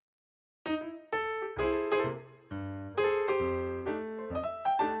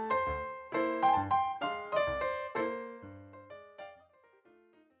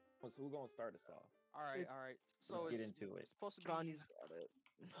gonna start us off? All right, It's all right. Let's So get it's into it. supposed to be. Gandhi's got it.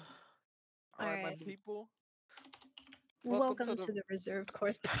 All right, my Alright. people. Welcome to Welcome the- to the Reserved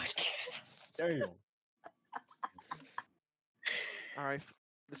Course podcast. Damn. All right.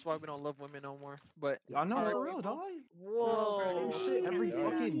 This is why we don't love women no more. But I know Alright, for real, people. dog. Whoa. Same shit every Can't say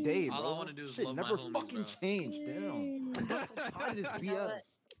fucking day, bro. All I wanna do is shit love my never homies, fucking bro. change. Damn. I'm so tired of this You know BS. what?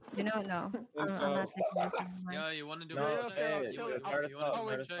 You know what? No. I'm not taking this anymore. Yo, you want to do No, a yeah, check? yeah, You chill. wanna- Start you us wanna off, do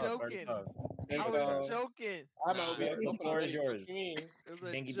I a was check? joking. I So, was joking. I'm Nah. OBS. The floor is yours. It was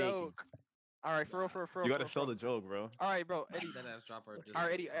a Dinky dinky. joke. All right, for real, for real, for real. You gotta for sell real. the joke, bro. All right, bro. Eddie. That ass drop our All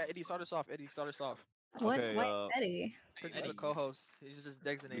right, Discord, Eddie. Start us off. Eddie, start us off. What? Okay, Why Eddie? Because he's a Eddie. co-host. He's just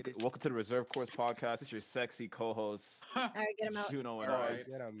designated. Welcome to the Reserve Course podcast. It's your sexy co-host, Alright, get him out. Juno and Alright. Ice.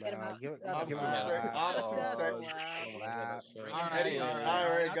 Get him, Get him man. out. Give, I'm give too him sick. that. I'm too Oh, sick. Relax, bro. Bring Alright, Eddie, alright, all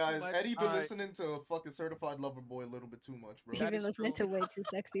right, not too guys. much. Eddie been Alright. listening to fucking Certified Lover Boy a little bit too much, bro. You've That been is listening true. to way too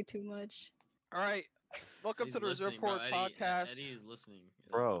sexy too much. All right. Welcome He's to the Reserve listening, bro. Court Eddie- podcast. Eddie is listening.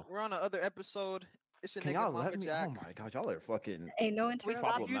 Bro, We're on another episode. It's your can nigga y'all Mama let me? Jack. Oh my god, y'all are fucking. Hey, no We interruption.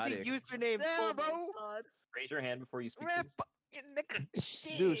 stop using Problematic. usernames. Yeah, Oh my bro. God. Raise your hand before you speak. Man, please.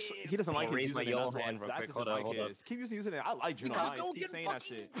 shit. Dude, he doesn't like I'll his raise my username. yellow That's why hand real Zach quick. doesn't Hold up, like hold up. his. Keep using username. I like Juno Because and Ice. don't Keep just saying that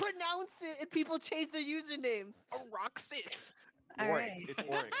fucking shit. pronounce it and people change their usernames. Roxas. Alright. It's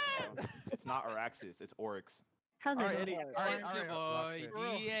Oryx. bro. It's not Araxis. It's Oryx. How's it All right, going? Eddie. Alright, All right, It's all your right. boy, For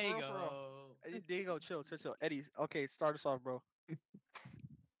real, for real, for real. Diego. Eddie, Diego, chill. Eddie, okay, start us off, bro.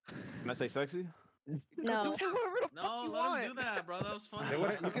 Can I say sexy? No. Do whatever the fuck No, you let want. him do that, bro. That was funny.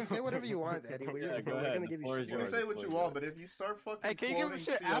 You can say whatever you want, Eddie. We're, Yeah, just, go we're ahead. gonna The give you floor is shit. You can yours. say what you want, but if you start fucking Hey, can you give him quoting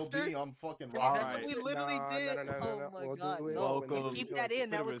shit CLB, after? I'm fucking Come on, wrong. that's That's what what we we literally did. Oh my We'll God, do it. no. Welcome We'll Keep do that it. in.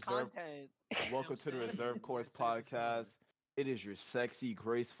 That to the was reserve. content. Welcome to the saying. Reserve Course Say what you want. podcast. It is your sexy,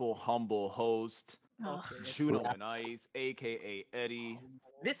 graceful, humble host, Oh. Juno and Ice, aka Eddie.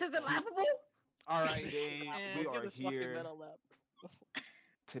 This isn't laughable. All right. Today and we Give are this fucking here. metal lap.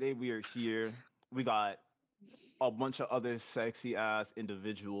 Today we are here. We got a bunch of other sexy ass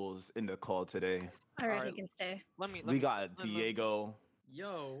individuals in the call today. Alright, he Alright. can stay. Let me. We got Diego.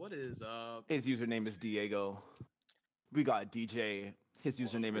 Yo, what is up? His username is Diego. We got DJ. His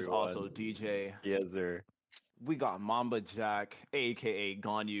username is everyone. also DJ. Yes, sir. We got Mamba Jack, aka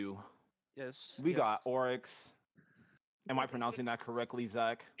Ganyu. Yes. We yes. got Oryx. Am I pronouncing that correctly,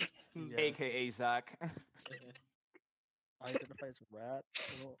 Zach? Yes. AKA Zach. I identify as rat.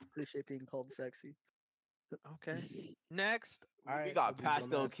 I don't appreciate being called sexy. Okay. Next. We Alright, got I'll be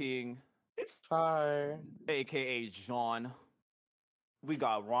Pastel dumbass. King, Hi. aka John. We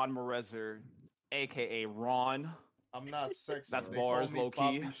got Ron Morezer, aka Ron. I'm not sexy. That's they bars, call me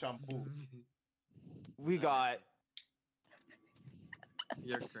low-key. Papi Shampoo. We got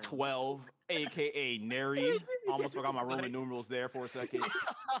You're cringe. 12, aka Neri. Almost forgot my Roman numerals there for a second.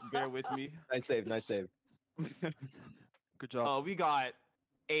 Bear with me. Nice save. Nice save. Good job. We got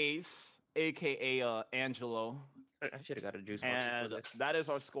Ace, aka Angelo. I should have got a juice box And before this. that is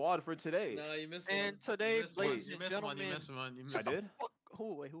our squad for today. No, you missed And one. today, you missed one. ladies You and missed one. You gentlemen- missed one. You I missed did?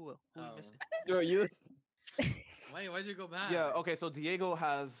 Who? Wait, who? Who Oh. we missing? You. Why'd you go back? Yeah, okay, so Diego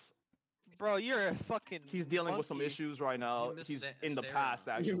has Bro, you're a fucking. he's dealing with some monkey. issues right now. missed He's Sa- in the Sarah. past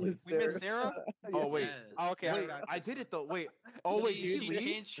You actually. missed We missed Sarah. Oh wait. Yes. Oh, okay, I Wait, got I you. did it though. Wait. Oh wait, she, did she you leave?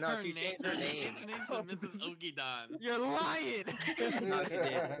 changed No, her she name. changed her She name. changed her name to Mrs. Ogidan. You're lying. No, she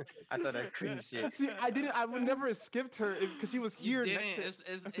did. I saw that cringe shit. See, I didn't. I would never have skipped her because she was You here. didn't. Next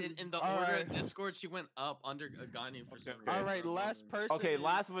to... It's in the All order right. of Discord. She went up under Agani for some Okay. reason. All right, I don't last remember. person. Okay, is-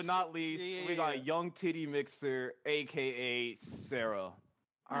 last but not least, Yeah, we yeah, got yeah. Young Titty Mixer, aka Sarah.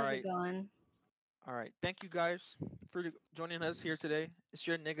 All How's right, it going? all right. Thank you guys for joining us here today. It's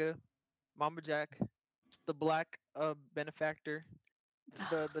your nigga, Mamba Jack, the black benefactor,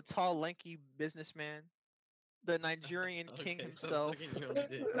 the tall, lanky businessman, the Nigerian king Okay, stop himself. sucking your own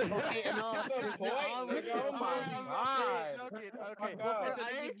dick. Okay, enough. That's the point, nigga. Oh my God. Okay, Fuck well, up. today,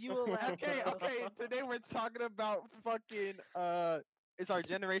 I give you a laugh. okay, okay. Today we're talking about fucking is our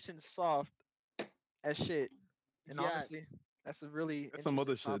generation soft as shit? And Yeah. honestly, that's a really That's some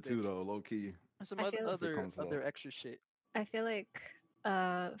other interesting shit too, topic. though, low key. And some I other feel- other, Comes low. other extra shit. I feel like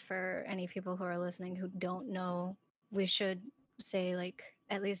for any people who are listening who don't know, we should say like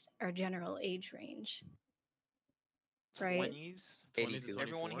at least our general age range. Right. 20s. 20 to 82.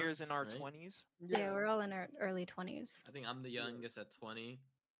 Everyone 24, here is in our right? 20s. Yeah, we're all in our early 20s. I think I'm the youngest at 20.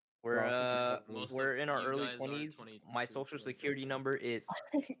 We're Most we're of in our you early guys are 20s. 22, My social 24. security number is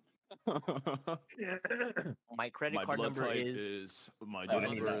my credit My card blood number type is my Oh, I date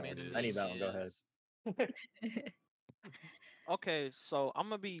need of that birth one. is- I need that one, go ahead. Okay, so I'm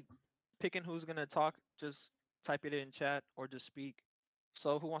gonna be picking who's gonna talk. Just type it in chat or just speak.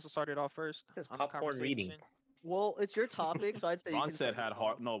 So who wants to start it off first? This is on the popcorn reading. conversation? Well, it's your topic, so I'd say you Ron can said start it had off.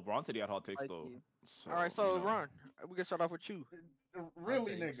 hard. No, Ron said he had hot takes Like though. you. All right, you so know. Ron, we can start off with you.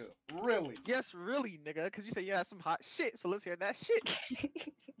 Really, takes. nigga. Really. Yes, really, nigga, because you say you had some hot shit. So let's hear that shit.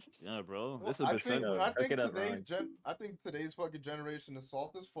 Yeah, bro. Well, This is I the think segment. I Break think it up, today's Ron. I think today's fucking generation is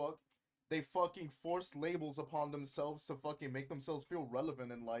soft as fuck. They fucking force labels upon themselves to fucking make themselves feel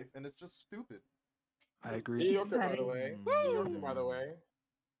relevant in life, and it's just stupid. I agree. Mediocre, by Right. the way. Mediocre, by the way.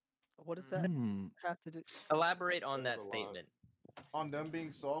 What does that Hmm. have to do? Elaborate on There's that a lot. statement. On them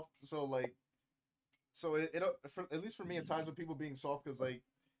being soft, so like, so it for, at least for me at times with people being soft, because like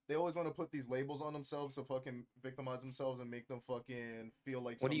they always want to put these labels on themselves to fucking victimize themselves and make them fucking feel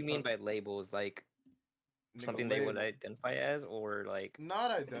like. What do you some mean type- by labels? Like nigga, something they would label. identify as, or like Not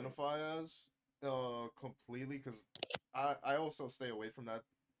identify as completely, because I also stay away from that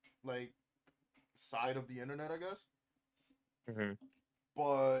like side of the internet, I guess. Mhm.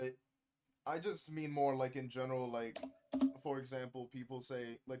 But I just mean more like in general, like for example, people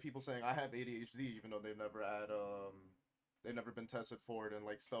saying I have ADHD even though they've never been tested for it, and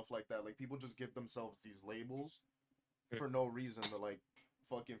like stuff like that. Like people just give themselves these labels for no reason to like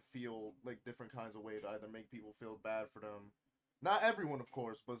fucking feel like different kinds of way to either make people feel bad for them. Not everyone, of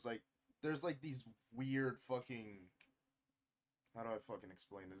course, but it's like there's like these weird fucking. How do I fucking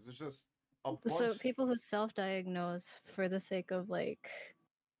explain this? It's just a bunch. So people who self-diagnose for the sake of like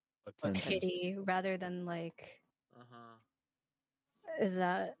Attention. pity rather than like, Uh-huh. is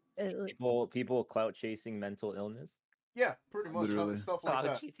that people clout chasing mental illness. Yeah, pretty much Literally. stuff like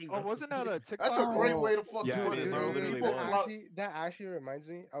that. Oh, wasn't that a TikTok? That's a great Oh, way to fucking yeah, put it it, is, bro. bro. Literally People was. clout. That actually reminds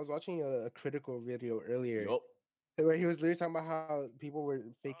me. I was watching a critical video earlier Yup. where he was literally talking about how people were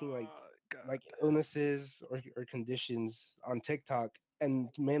faking like illnesses or conditions on TikTok, and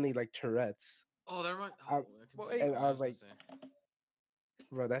mainly like Tourette's. Oh, never mind. I- Oh, well, continue. and I was gonna like, say.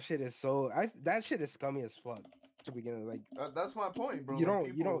 Bro, that shit is that shit is scummy as fuck to begin with. Like That's my point, bro. you Like,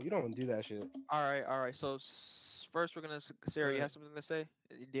 don't people, you don't do that shit. All right. So first, we're gonna Sarah. You Right. have something to say?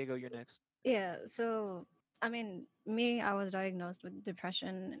 Diego, you're next. Yeah, so I mean, I was diagnosed with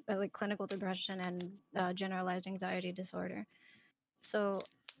depression, like clinical depression and generalized anxiety disorder. So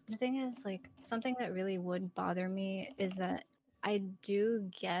the thing is, like, something that really would bother me is that I do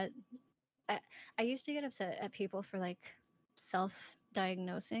get, I used to get upset at people for like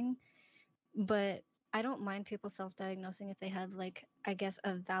self-diagnosing, but I don't mind people self-diagnosing if they have like, I guess,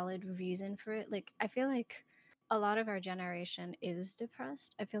 a valid reason for it. Like, I feel like a lot of our generation is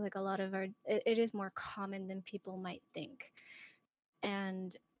depressed. I feel like a lot of it is more common than people might think.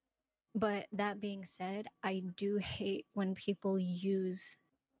 And but that being said, I do hate when people use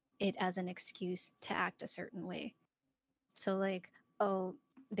it as an excuse to act a certain way. So like, oh,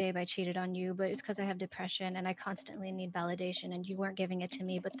 babe, I cheated on you, but it's because I have depression and I constantly need validation and you weren't giving it to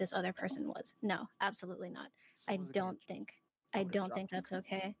me, but this other person was. No, absolutely not. I Someone's gonna don't think I'm I gonna don't drop think you. that's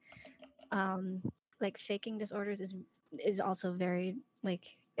okay. Like faking disorders is also very like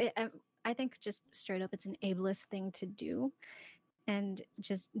I think just straight up it's an ableist thing to do, and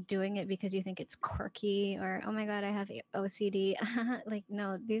just doing it because you think it's quirky or oh my god I have OCD. Like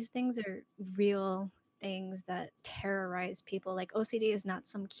no, these things are real things that terrorize people. Like OCD is not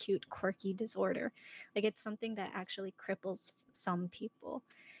some cute quirky disorder. Like it's something that actually cripples some people.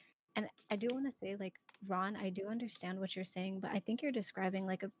 And I do want to say, like, Ron, I do understand what you're saying, but I think you're describing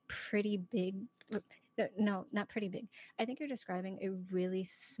like a pretty big, no, not pretty big. I think you're describing a really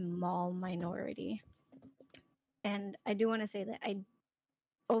small minority. And I do want to say that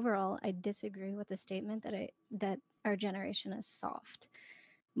overall, I disagree with the statement that our generation is soft.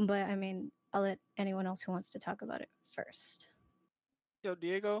 But I mean, I'll let anyone else who wants to talk about it first. Yo,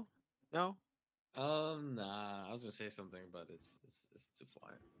 Diego. No. Nah. I was gonna say something, but it's too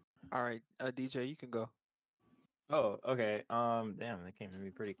far. All right, DJ, you can go. Oh, okay. Damn, that came to me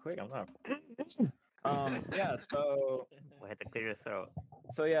pretty quick. I'm not. Yeah. So we had to clear his throat.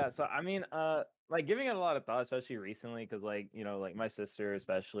 So yeah. So I mean, like giving it a lot of thought, especially recently, because like like my sister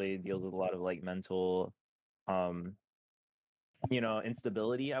especially deals with a lot of like mental, um,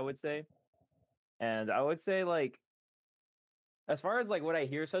 instability. I would say, and I would say like as far as like what I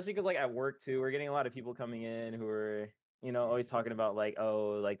hear, especially because like at work too, we're getting a lot of people coming in who are always talking about like,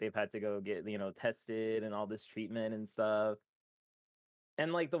 oh, like they've had to go get tested and all this treatment and stuff.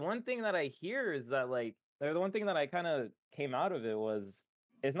 And like the one thing that I hear is that like the one thing that I kind of came out of it was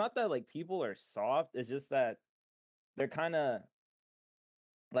it's not that like people are soft, it's just that they're kind of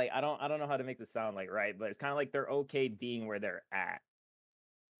like I don't know how to make this sound like right, but it's kind of like they're okay being where they're at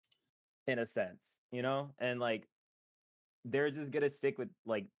in a sense, and like they're just gonna stick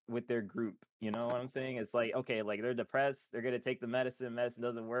with their group. You know what I'm saying? It's like, okay, like they're depressed, they're gonna take the medicine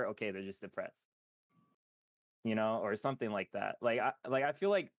doesn't work, okay, they're just depressed. You know, or something like that.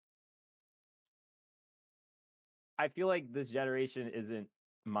 I feel like this generation isn't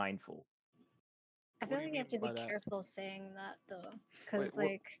mindful. I What feel do you like you have mean to be by that? careful saying that though, Wait, because what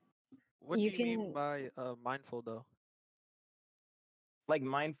like what do you you mean can. by mindful though? Like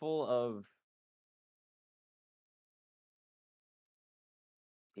mindful of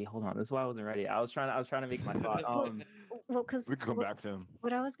hey, hold on, this is why I wasn't ready. I was trying to make my thought. Well, because We could come back to him.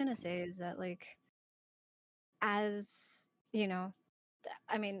 what I was gonna say is that like, as you know,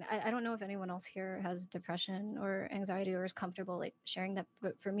 I mean, I don't know if anyone else here has depression or anxiety or is comfortable like sharing that,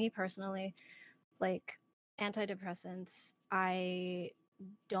 but for me personally, like antidepressants, I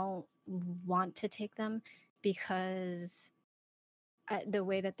don't want to take them because the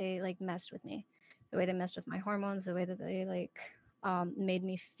way that they like messed with me, the way they messed with my hormones, the way that they like made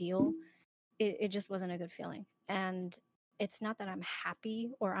me feel, it just wasn't a good feeling. And it's not that I'm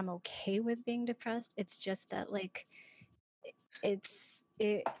happy or I'm okay with being depressed. It's just that like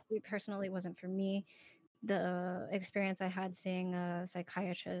it personally wasn't for me. The experience I had seeing a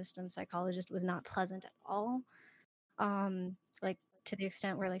psychiatrist and psychologist was not pleasant at all. Like to the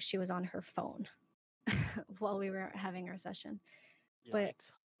extent where like she was on her phone while we were having our session. But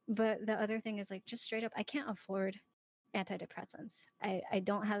Yikes. but the other thing is like just straight up, I can't afford antidepressants. I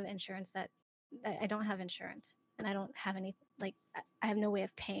don't have insurance that I don't have insurance and I don't have any like I have no way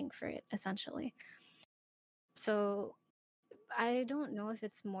of paying for it essentially. So I don't know if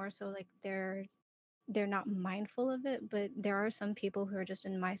it's more so like they're not mindful of it, but there are some people who are just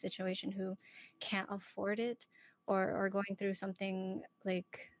in my situation who can't afford it or are going through something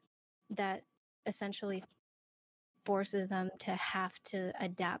like that essentially forces them to have to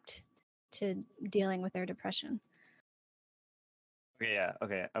adapt to dealing with their depression. Okay, yeah,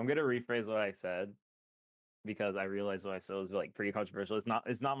 okay. I'm gonna rephrase what I said because I realized what I said was like pretty controversial.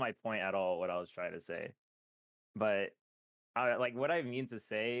 It's not my point at all what I was trying to say. But like what I mean to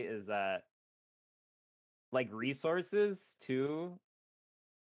say is that like resources to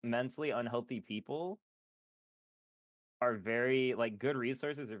mentally unhealthy people are very like good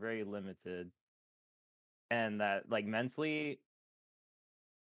resources are very limited, and that like mentally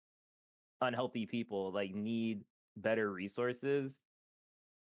unhealthy people like need better resources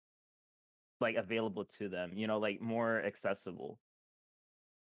like available to them, you know, like more accessible.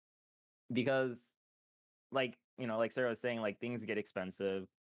 Because like, you know, like Sarah was saying, like things get expensive.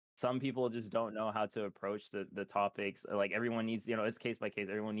 Some people just don't know how to approach the topics. Like everyone needs, you know, it's case by case,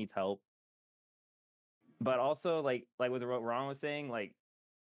 everyone needs help. But also like with what Ron was saying, like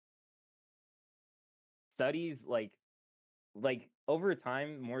studies like over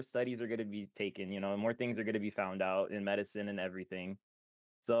time more studies are going to be taken, you know, and more things are going to be found out in medicine and everything.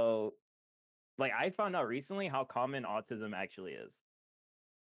 So like I found out recently how common autism actually is.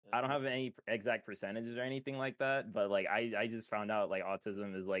 I don't have any exact percentages or anything like that, but like I just found out like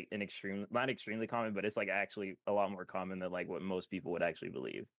autism is like an extreme not extremely common, but it's like actually a lot more common than like what most people would actually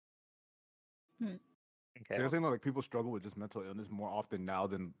believe. Hmm. Okay. They're saying that like people struggle with just mental illness more often now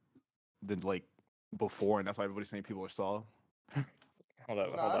than like before, and that's why everybody's saying people are soft. Hold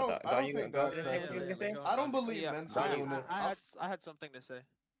up, No, hold up. I don't think Go that ahead and that's. say what you were gonna say. I don't But believe yeah, mental illness. I had something to say.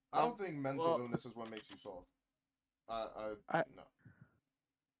 I don't think mental well, illness is what makes you soft. I I no.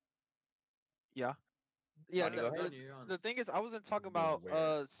 yeah. Yeah, Ronnie, go ahead. the thing is, I wasn't talking No about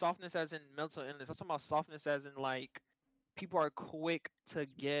way. softness as in mental illness. I was talking about softness as in like people are quick to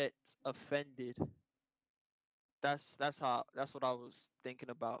get offended. That's what I was thinking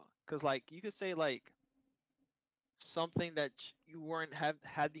about. Cause like you could say like something that you weren't have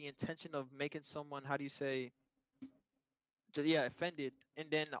had the intention of making someone, how do you say, yeah, offended, and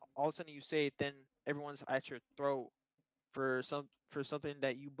then all of a sudden you say it, then everyone's at your throat for something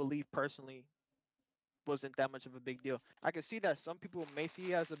that you believe personally wasn't that much of a big deal. I can see that some people may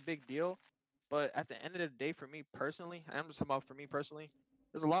see it as a big deal, but at the end of the day, for me personally, I'm just talking about for me personally,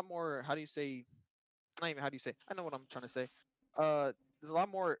 there's a lot more. How do you say? Not even how do you say? I know what I'm trying to say. There's a lot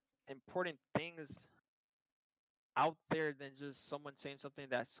more important things out there than just someone saying something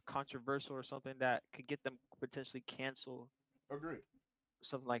that's controversial or something that could get them potentially canceled, Agreed.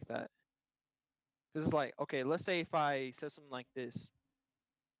 something like that. This is like, okay, let's say if I said something like this,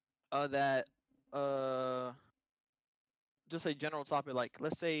 that uh just a general topic, like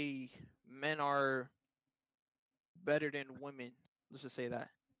let's say men are better than women. Let's just say that.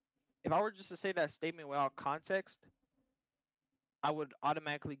 If I were just to say that statement without context, I would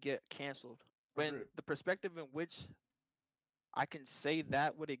automatically get canceled. When Agreed. the perspective in which I can say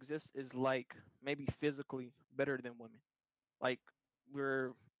that would exist is like maybe physically better than women. like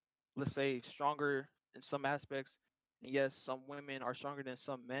we're, let's say, stronger in some aspects, and yes, some women are stronger than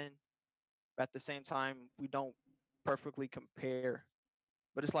some men. But at the same time, we don't perfectly compare.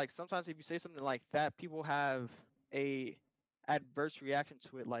 But it's like sometimes if you say something like that, people have a adverse reaction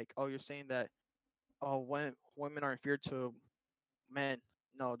to it. Like, oh, you're saying that, oh, when women are inferior to men.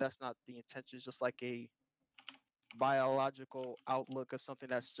 No, that's not the intention. It's just like a biological outlook of something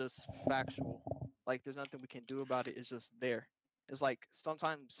that's just factual. Like there's nothing we can do about it. It's just there. It's like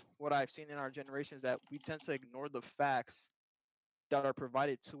sometimes what I've seen in our generation is that we tend to ignore the facts that are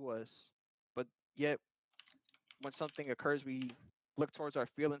provided to us, but yet when something occurs, we look towards our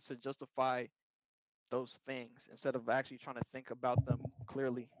feelings to justify those things instead of actually trying to think about them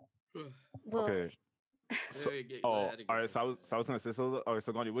clearly. Well, Okay. So, Yeah, go oh, ahead, all go right. So I was gonna say so. All right,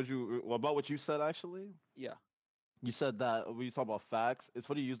 so Gandhi, what about what you said actually? Yeah. You said that when you talk about facts, it's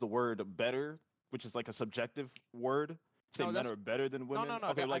funny you use the word better, which is like a subjective word. Say No, men that's are better than no, women. no, no.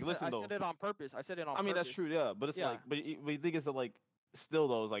 Okay, like I listen though. said it on purpose. I said it on I mean that's purpose. true, yeah. But it's Yeah. like, but you think it's like still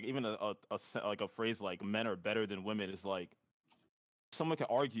though, it's like even like a phrase like men are better than women is like someone can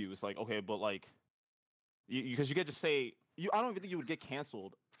argue. It's like okay, but like because you get to say you. I don't even think you would get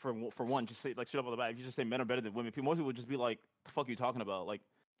canceled for one. Just say like straight up on the back. If you just say men are better than women, most people would just be like, "The fuck are you talking about?" Like,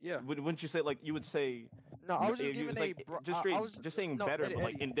 Yeah. wouldn't you say like you would say? No, I was just If you giving was a. like just straight, I was just saying no, better, Eddie, but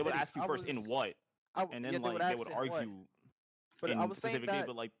like, Eddie, and they would Eddie. ask you first in what, and Yeah, then they would like they would ask in what. argue But I in was saying specifically, that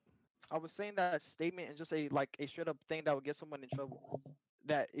but like I was saying that statement and just a straight up thing that would get someone in trouble.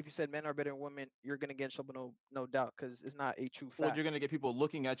 That if you said men are better than women, you're gonna get in trouble, no doubt, because it's not a true well, fact. you're gonna get people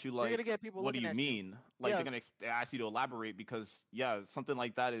looking at you You're gonna like, get people what do looking you at you. mean? Like Yeah, they're gonna ask you to elaborate because yeah, something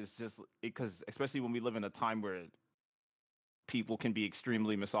like that is just because especially when we live in a time where people can be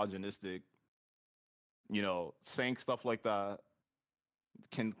extremely misogynistic, saying stuff like that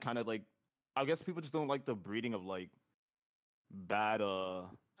can kind of like, I guess people just don't like the breeding of like bad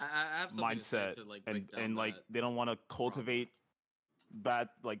I have something to say mindset to like and break down like that they don't want to cultivate bad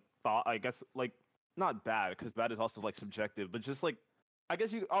like thought, I guess, like not bad because bad is also like subjective, but just like I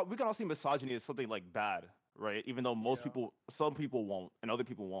guess we can all see misogyny as something like bad, right? Even though Yeah. some people won't and other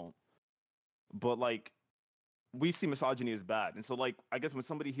people won't, but like we see misogyny as bad. And so like I guess when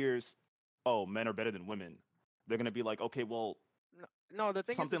somebody hears, oh, men are better than women, they're gonna be like, okay, well, no. The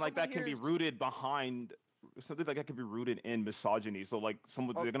thing is, something if like someone that can be hears, rooted behind something like that can be rooted in misogyny. So like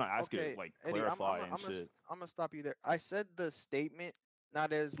someone they're gonna ask you okay, to like Eddie, clarify and shit. I'm gonna stop you there. I said the statement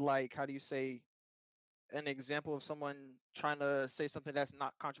not as like, how do you say, an example of someone trying to say something that's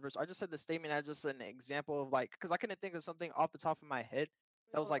not controversial. I just said the statement as just an example of like, because I couldn't think of something off the top of my head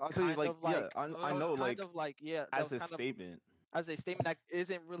that was like I'll tell you, kind like, of like I that was know, kind like, of like yeah that as was a kind of statement. as a statement that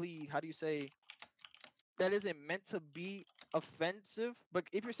isn't really, how do you say, that isn't meant to be offensive. But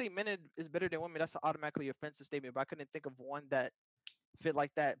if you're saying is better than women, that's an automatically offensive statement. But I couldn't think of one that fit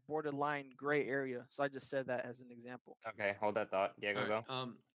like that borderline gray area, so I just said that as an example. Okay, hold that thought. Diego, All right.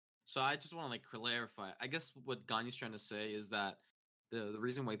 go. So I just want to like clarify. I guess what Ganya's trying to say is that the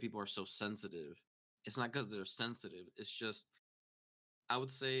reason why people are so sensitive, it's not because they're sensitive. It's just I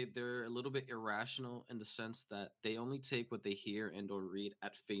would say they're a little bit irrational in the sense that they only take what they hear and or read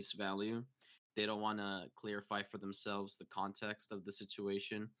at face value. They don't want to clarify for themselves the context of the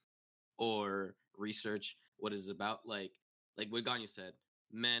situation or research what it's about. Like what Ganya said,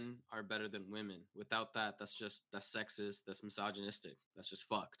 men are better than women. Without that, that's sexist, that's misogynistic, that's just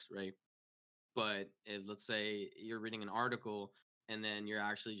fucked, right? But if let's say you're reading an article and then you're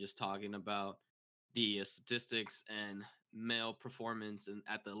actually just talking about the statistics and male performance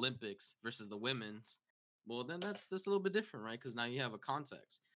at the Olympics versus the women's, well then that's a little bit different, right? Because now you have a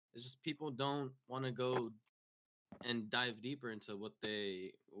context. It's just people don't want to go and dive deeper into what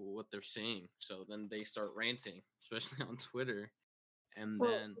they're saying. So then they start ranting, especially on Twitter, and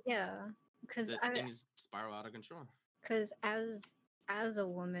well, then yeah, because the things spiral out of control. Because as a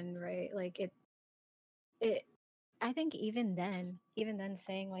woman, right? Like it. I think even then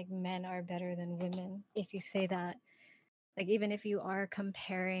saying like men are better than women, if you say that, like even if you are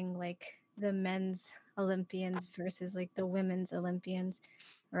comparing like the men's Olympians versus like the women's Olympians,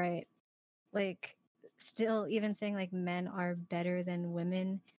 right? Like still even saying like men are better than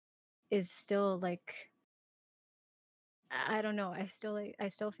women is still like I don't know. I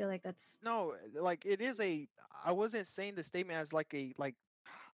still feel like that's No, like it is a. I wasn't saying the statement as like a like.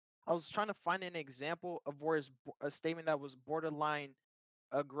 I was trying to find an example of where it's a statement that was borderline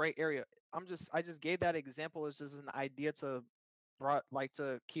a gray area. I just gave that example as just an idea to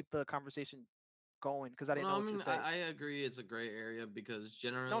to keep the conversation going because I Well, didn't no, know I what to mean say. I agree it's a gray area because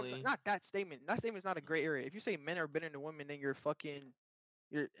No, generally not that statement. That statement's not a gray area. If you say men are better than women, then you're fucking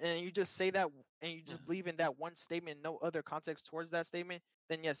and you just say that and you just believe in that one statement, no other context towards that statement,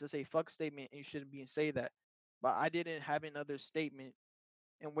 then yes, it's a fuck statement and you shouldn't be and say that. But I didn't have another statement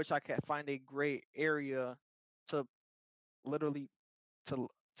in which I could find a gray area to literally to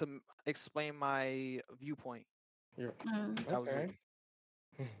explain my viewpoint. Mm. That was it.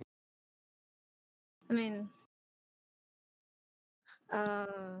 Okay. I mean, uh,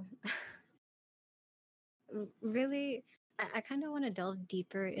 really, I kind of want to delve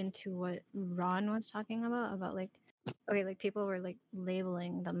deeper into what Ron was talking about like, okay, like people were like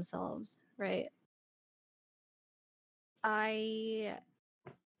labeling themselves, right? I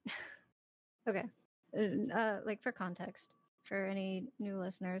okay, like for context, for any new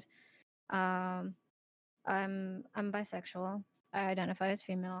listeners, um, I'm bisexual. I identify as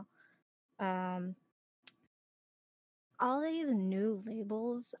female. Um, all these new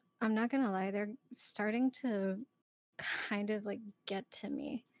labels, I'm not gonna lie, they're starting to kind of like get to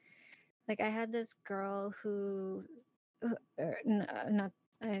me. Like I had this girl who, not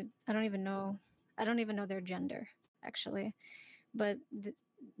I don't even know, I don't even know their gender actually, but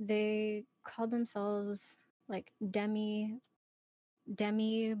they called themselves like demi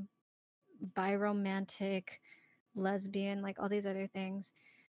biromantic, lesbian, like all these other things,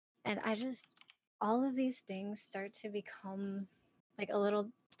 and I just all of these things start to become like a little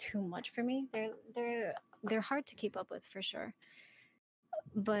too much for me. They're hard to keep up with for sure,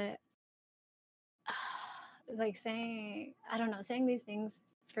 but like saying I don't know, saying these things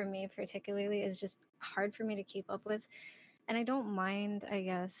for me particularly is just hard for me to keep up with. And I don't mind, I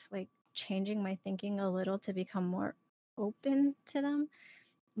guess, like changing my thinking a little to become more open to them.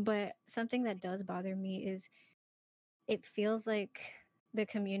 But something that does bother me is it feels like the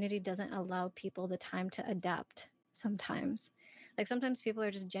community doesn't allow people the time to adapt sometimes. Like sometimes people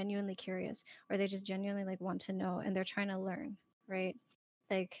are just genuinely curious or they just genuinely like want to know and they're trying to learn, right?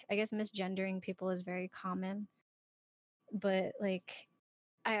 Like I guess misgendering people is very common, but like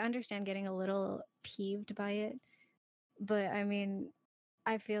I understand getting a little peeved by it, but I mean,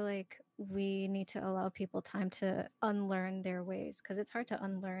 I feel like we need to allow people time to unlearn their ways because it's hard to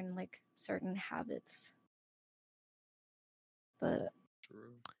unlearn like certain habits. But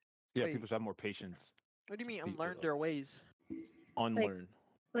True. Yeah, Wait, people should have more patience. what do you mean The, unlearn their ways? unlearn.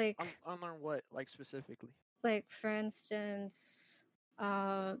 like Unlearn what, like specifically? like for instance,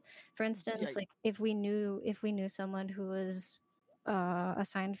 Yeah, like if we knew someone who was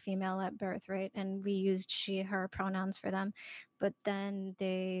assigned female at birth, right, and we used she her pronouns for them, but then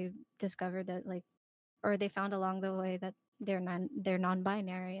they discovered that like or they found along the way that they're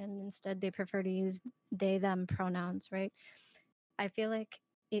non-binary and instead they prefer to use they them pronouns, right? I feel like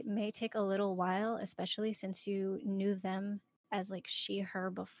it may take a little while, especially since you knew them as like she her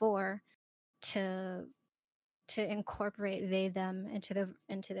before, to incorporate they them into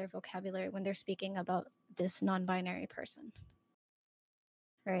their vocabulary when they're speaking about this non-binary person,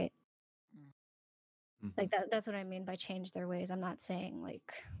 right? Like that's what I mean by change their ways. I'm not saying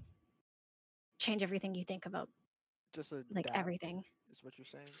like change everything you think about just like adapt everything. is what you're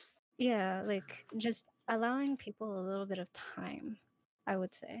saying. Yeah, like just allowing people a little bit of time, I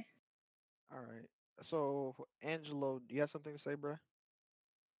would say. All right. So, Angelo, do you have something to say, bro?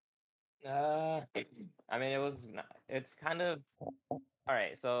 Uh, I mean, it's kind of all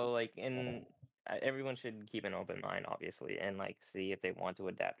right. So, like, everyone should keep an open mind, obviously, and like see if they want to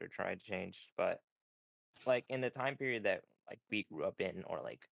adapt or try to change. But like in the time period that like we grew up in, or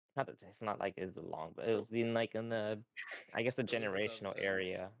like not that it's not like it's long, but it was in the, I guess the Early generational 2010s.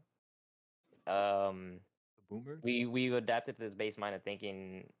 area. Um, Boomer. we adapted to this base mind of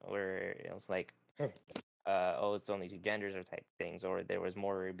thinking where it was like oh, it's only two genders or type things, or there was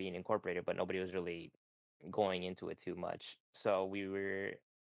more being incorporated, but nobody was really going into it too much. So we were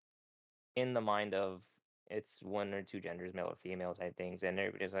in the mind of it's one or two genders, male or female type things, and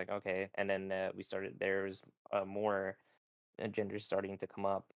everybody's like, okay. And then there's more genders starting to come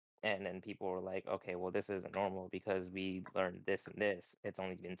up, and then people were like, okay, well, this isn't normal because we learned this and this. It's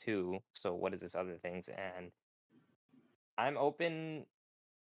only been two, so what is this other things? And I'm open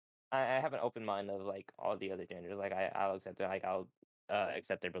I have an open mind of like all the other genders. Like I'll accept it. Like I'll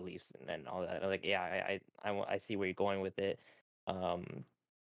accept their beliefs and all that. Like yeah, I see where you're going with it. Um,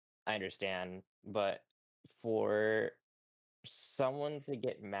 I understand, but for someone to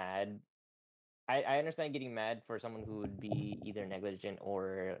get mad, I understand getting mad for someone who would be either negligent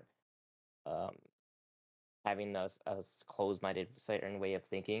or um having a closed-minded certain way of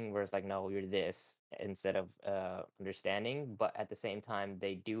thinking where it's like no you're this instead of understanding, but at the same time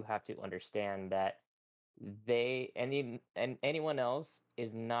they do have to understand that anyone else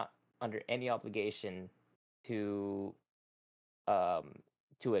is not under any obligation to um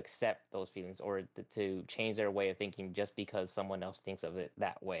to accept those feelings or to change their way of thinking just because someone else thinks of it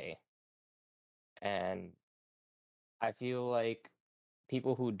that way. And I feel like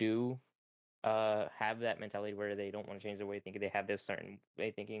people who do have that mentality where they don't want to change their way of thinking, they have this certain way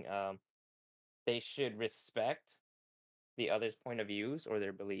of thinking, they should respect the other's point of views or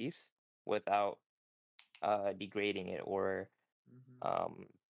their beliefs without degrading it or Mhm.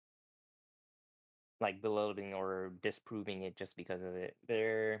 like belittling or disproving it just because of it.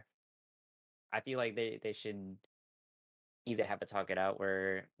 I feel like they should either have a talk it out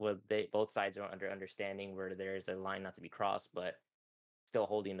where they both sides are under understanding where there's a line not to be crossed, but still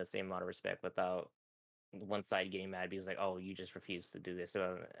holding the same amount of respect without one side getting mad because like, oh, you just refused to do this,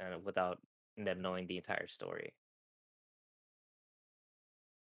 without them knowing the entire story.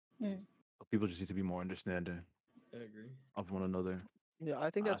 People just need to be more understanding I agree. of one another. Yeah, I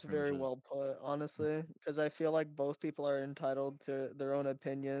think That's that's pretty much very it. well put, honestly, because I feel like both people are entitled to their own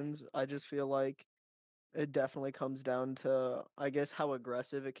opinions. I just feel like it definitely comes down to, I guess, how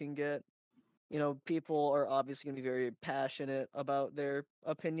aggressive it can get. You know, people are obviously going to be very passionate about their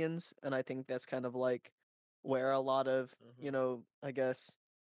opinions, and I think that's kind of like where a lot of, you know, I guess,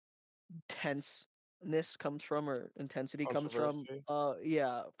 tenseness comes from or intensity comes from. Controversy.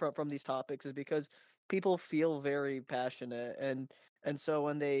 Yeah, from these topics is because people feel very passionate, and so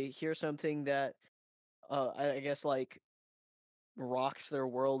when they hear something that I guess like rocks their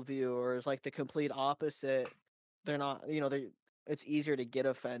worldview or is like the complete opposite, they're not, you know, they it's easier to get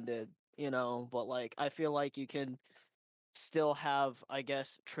offended, you know, but like I feel like you can still have, I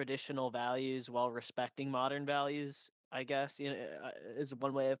guess, traditional values while respecting modern values, I guess, you know, is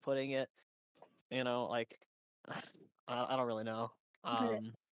one way of putting it, you know, like I don't really know. But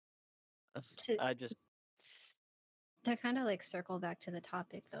Um to I just to kind of like circle back to the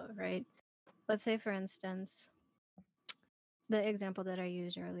topic though, right? Let's say for instance, the example that I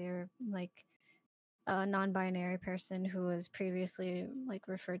used earlier, like a non-binary person who was previously like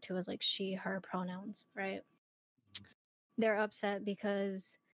referred to as like she her pronouns, right? They're upset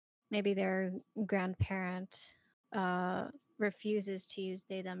because maybe their grandparent refuses to use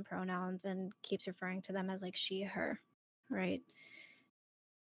they them pronouns and keeps referring to them as like she her, right?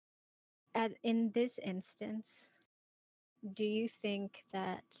 In this instance, do you think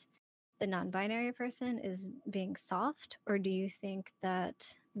that the non-binary person is being soft, or do you think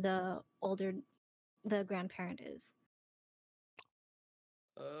that the grandparent is?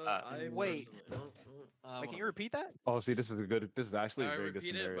 I wait. personally. Wait, hold can on. you repeat that? Oh, see, this is actually I a very good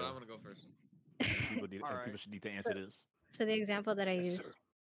repeat it, but scenario. I'm gonna go first. All right. People should need to answer this. So the example that I Yes, used, sir.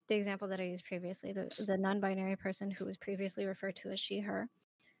 the example that I used previously, the non-binary person who was previously referred to as she her,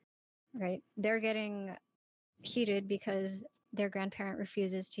 right? They're getting heated because their grandparent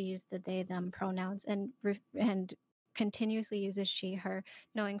refuses to use the they them pronouns and continuously uses she her,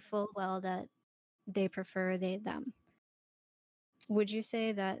 knowing full well that they prefer they them. Would you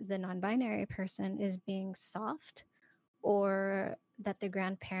say that the non-binary person is being soft, or that the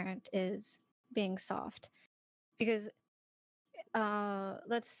grandparent is being soft? Because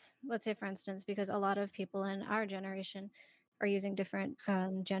let's say for instance, because a lot of people in our generation are using different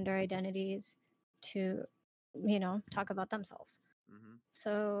gender identities to, you know, talk about themselves. Mm-hmm.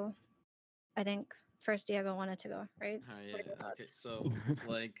 So I think first Diego wanted to go, right? Yeah. What are your Okay. thoughts? So,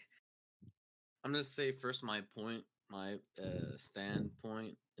 like, I'm gonna say first my point, my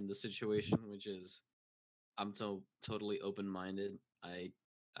standpoint in the situation, which is I'm totally open minded. I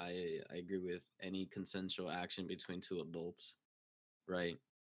agree with any consensual action between two adults, right?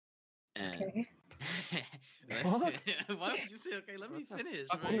 And Okay. Fuck. why would you say okay? Let me finish,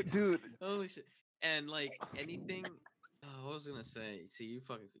 Oh, right? dude. Holy shit! And like anything, what was I gonna say? See,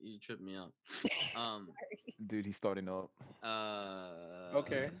 you tripped me up. Sorry. Dude, he's starting up.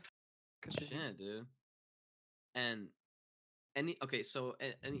 Okay. Continue. Shit, dude. And so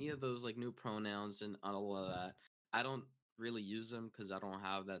any of those like new pronouns and all of that, I don't really use them because I don't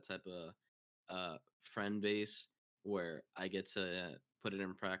have that type of friend base where I get to put it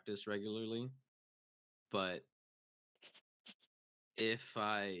in practice regularly. But if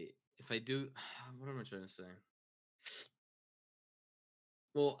I do, what am I trying to say?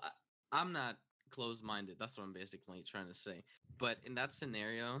 Well, I'm not closed minded. That's what I'm basically trying to say. But in that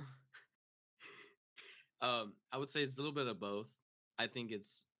scenario, I would say it's a little bit of both. I think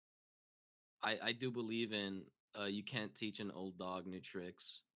I do believe in you can't teach an old dog new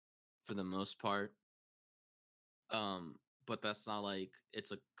tricks for the most part. But that's not like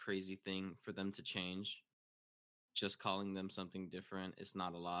it's a crazy thing for them to change. Just calling them something different is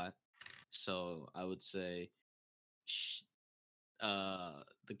not a lot. So I would say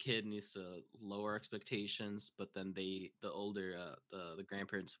the kid needs to lower expectations, but then the older the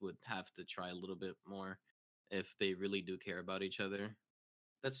grandparents would have to try a little bit more if they really do care about each other.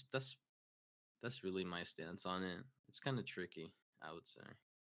 That's really my stance on it. It's kind of tricky, I would say.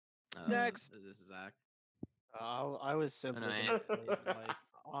 Next. This is Zach. I was simply I- gonna say, like,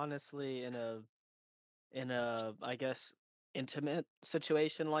 honestly, in a I guess intimate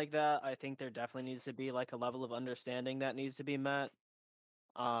situation like that, I think there definitely needs to be like a level of understanding that needs to be met.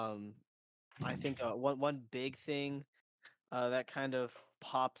 Um, I think one big thing that kind of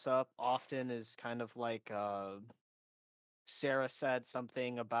pops up often is kind of like Sarah said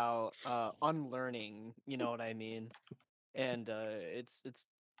something about unlearning. You know what I mean? And it's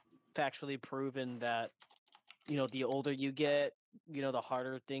factually proven that the older you get, the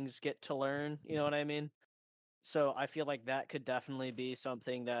harder things get to learn. You know what I mean? So I feel like that could definitely be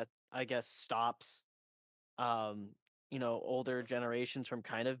something that I guess stops older generations from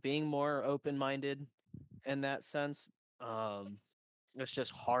kind of being more open-minded in that sense. Um it's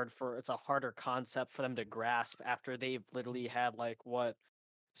just it's a harder concept for them to grasp after they've literally had like what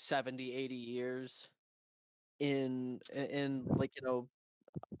 70, 80 years in like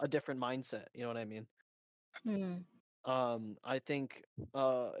a different mindset, you know what I mean? Hmm. I think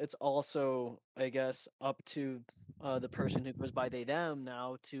it's also, I guess, up to the person who goes by they them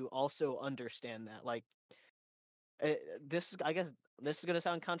now to also understand that. Like, I guess, this is gonna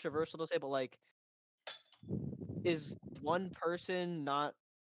sound controversial to say, but like, is one person not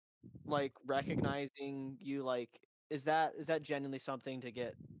like recognizing you? Like, is that genuinely something to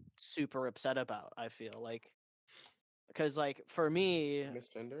get super upset about? I feel like, because like for me,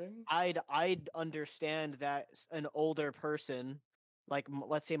 Misgendering? I'd understand that an older person, like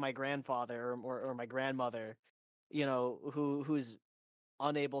let's say my grandfather or my grandmother, who's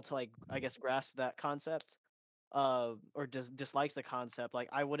unable to, like, I guess, grasp that concept, or dislikes the concept. Like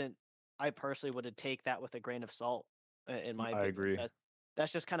I personally would take that with a grain of salt, in my I opinion. agree.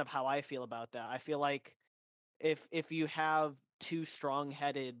 That's just kind of how I feel about that. I feel like if you have too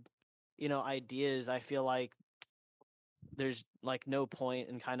strong-headed, ideas, I feel like there's like no point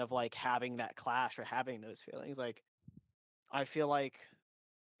in kind of like having that clash or having those feelings. Like, I feel like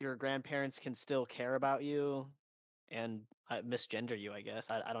your grandparents can still care about you and misgender you, I guess.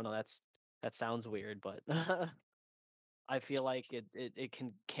 I don't know, that sounds weird, but I feel like it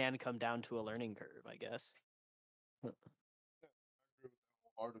can come down to a learning curve, I guess.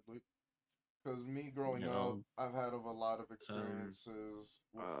 Wholeheartedly. Because me growing You up, know, I've had of a lot of um, experiences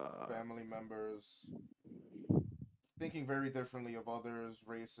with family members thinking very differently of others,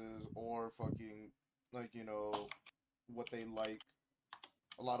 races, or fucking, like, what they like.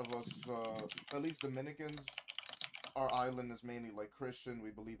 A lot of us, at least Dominicans, our island is mainly like Christian.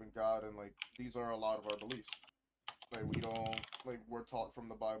 We believe in God, and like these are a lot of our beliefs. Like we don't like we're taught from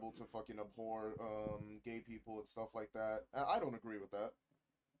the Bible to fucking abhor gay people and stuff like that. And I don't agree with that.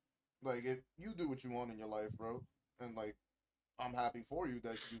 Like if you do what you want in your life, bro, and like I'm happy for you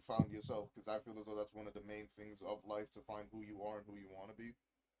that you found yourself because I feel as though that's one of the main things of life to find who you are and who you want to be.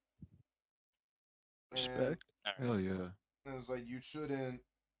 And Respect. Hell yeah. it's like you shouldn't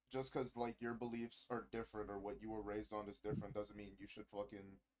just because like your beliefs are different or what you were raised on is different doesn't mean you should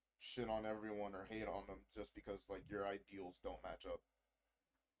fucking shit on everyone or hate on them just because like your ideals don't match up.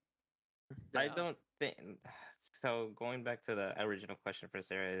 I Yeah. don't think so. Going back to the original question for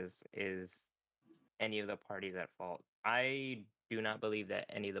Sarah, is any of the parties at fault? I do not believe that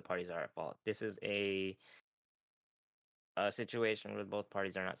any of the parties are at fault. This is a situation where both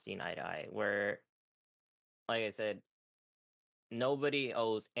parties are not seeing eye to eye. Where, like I said, nobody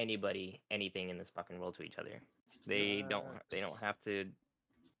owes anybody anything in this fucking world to each other. They don't have to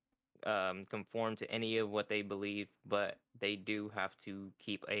conform to any of what they believe, but they do have to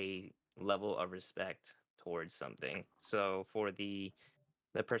keep a level of respect towards something. So for the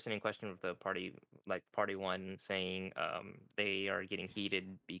person in question with the party, like party one, saying they are getting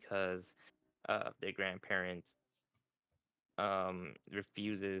heated because their grandparent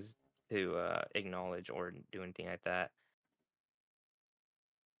refuses to acknowledge or do anything like that.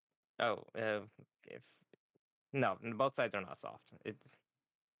 Oh, if no, both sides are not soft.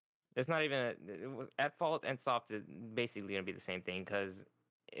 It's not even at fault, and soft is basically gonna be the same thing. Because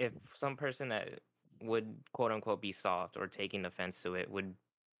if some person that would quote unquote be soft or taking offense to it would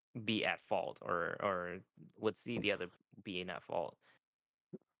be at fault, or would see the other being at fault,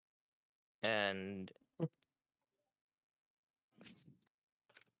 and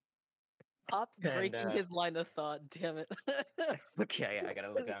Stop and breaking his line of thought, damn it. okay, I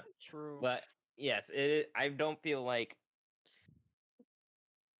gotta look out. True. But yes, I don't feel like,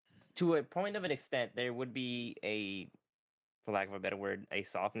 to a point of an extent, there would be for lack of a better word, a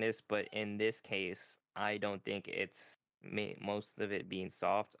softness. But in this case, I don't think it's most of it being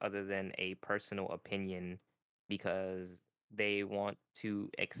soft, other than a personal opinion, because they want to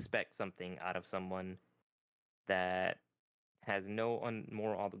expect something out of someone that has no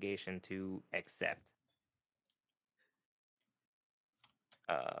moral obligation to accept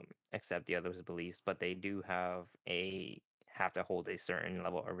the other's beliefs, but they do have to hold a certain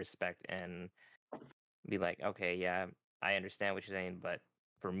level of respect and be like, okay, yeah, I understand what you're saying, but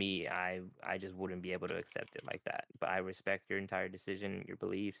for me, I just wouldn't be able to accept it like that. But I respect your entire decision, your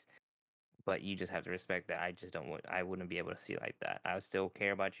beliefs, but you just have to respect that I wouldn't be able to see it like that. I would still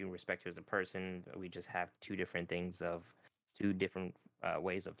care about you, respect you as a person. We just have two different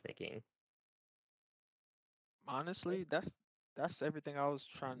ways of thinking. Honestly, that's everything I was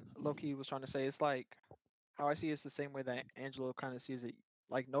Loki was trying to say. It's like how I see it's the same way that Angelo kind of sees it.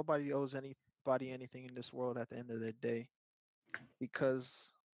 Like nobody owes anybody anything in this world at the end of the day,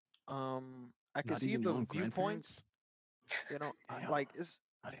 because I can Not see even the your own viewpoints. grandparents. They don't Damn. like it's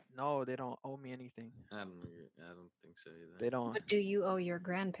Not even- no, they don't owe me anything. I don't agree. I don't think so either. They don't. But do you owe your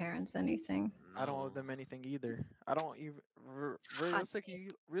grandparents anything? I don't owe No. them anything either. I don't even Hot take.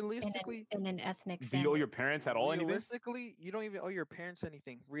 realistically. In an ethnic Do you owe family. your parents at all anything? Realistically, you don't even owe your parents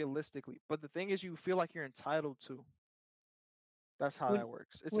anything. Realistically, but the thing is, you feel like you're entitled to. That's how Would- that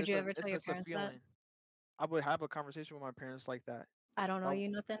works. would you ever tell your it's a parents that? feeling. I would have a conversation with my parents like that. I don't owe I- you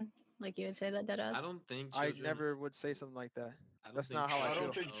nothing. Like you would say that dead ass. I don't think I children. never would say something like that. I don't That's think not how I I feel.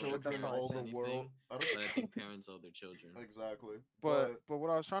 don't think But children that's how I owe think. the world. I don't. But I think parents owe their children. Exactly. But what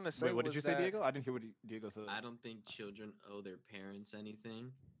I was trying to say Wait, what did was you say, that Diego? I didn't hear what Diego said. I don't think children owe their parents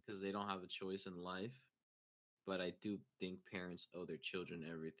anything because they don't have a choice in life. But I do think parents owe their children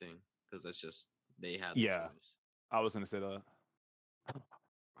everything because that's just they have the Yeah. choice. I was gonna say that.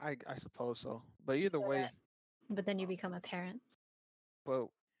 I suppose so. But either So way, But then you become a parent. but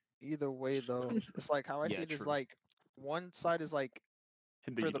either way though, it's like how I see Yeah, it is true. like one side is like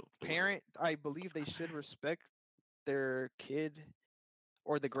And for you the don't do it. parent, I believe they should respect their kid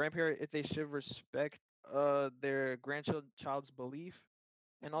or the grandparent if they should respect their grandchild's belief.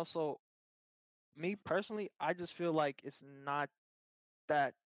 And also me personally, I just feel like it's not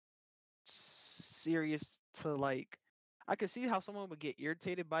that serious to like I could see how someone would get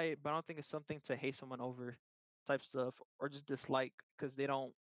irritated by it, but I don't think it's something to hate someone over type stuff or just dislike because they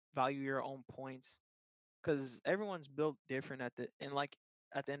don't value your own points. Because everyone's built different at the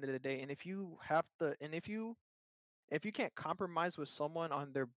end of the day. And if you can't compromise with someone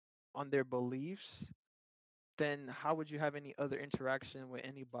on their beliefs, then how would you have any other interaction with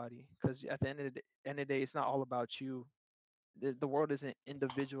anybody? Because at the end of the day, it's not all about you. The world isn't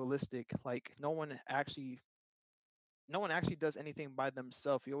individualistic. Like no one actually does anything by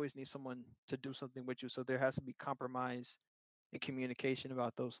themselves. You always need someone to do something with you. So there has to be compromise and communication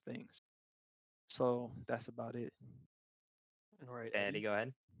about those things. So that's about it. All right, Eddie, Eddie. go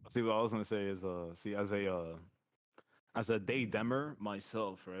ahead. See, what I was gonna say is, see, as a day demmer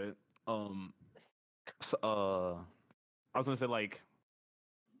myself, right? I was gonna say like,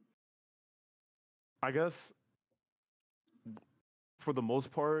 I guess for the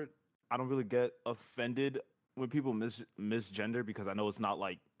most part, I don't really get offended when people misgender because I know it's not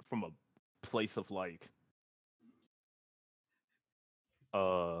like from a place of like,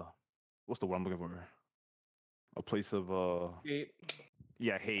 what's the word I'm looking for? A place of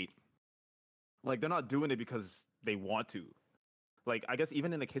yeah, hate. Like they're not doing it because they want to. Like I guess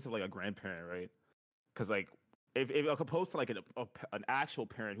even in the case of like a grandparent, right? Because like if opposed to like an actual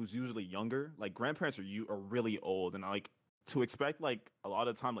parent who's usually younger, like grandparents are really old, and like to expect like a lot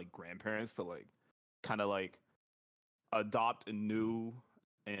of time like grandparents to like kind of like adopt a new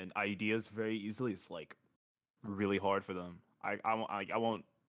and ideas very easily, it's like really hard for them. I won't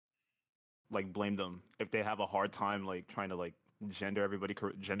like blame them if they have a hard time like trying to like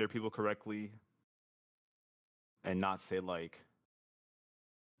gender people correctly and not say like,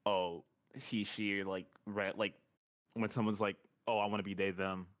 oh, he she like like when someone's like, oh, I want to be they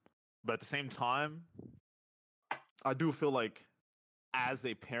them. But at the same time, I do feel like as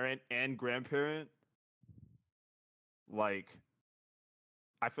a parent and grandparent, like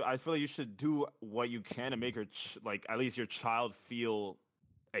I feel like you should do what you can to make your like at least your child feel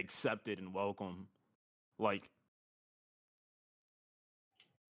accepted and welcome. Like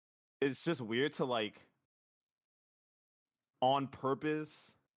it's just weird to like on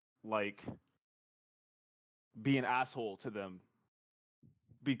purpose like be an asshole to them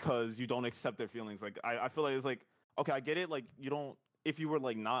because you don't accept their feelings. Like I feel like it's like, okay, I get it. Like you don't if you were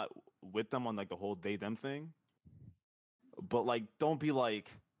like not with them on like the whole they them thing, but like don't be like,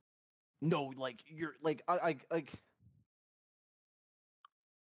 no, like you're like I like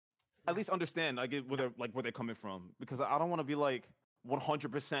at least understand like where they're coming from, because I don't want to be like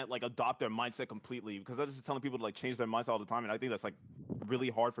 100% like adopt their mindset completely, because I'm just telling people to like change their mindset all the time, and I think that's like really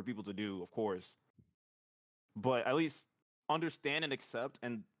hard for people to do, of course. But at least understand and accept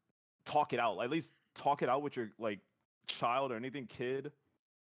and talk it out. At least talk it out with your like child or anything kid,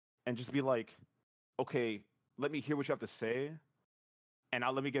 and just be like, okay, let me hear what you have to say, and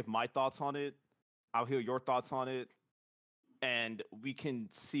let me give my thoughts on it. I'll hear your thoughts on it, and we can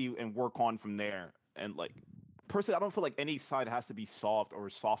see and work on from there. And like, personally, I don't feel like any side has to be soft or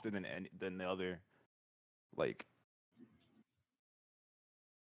softer than the other. Like,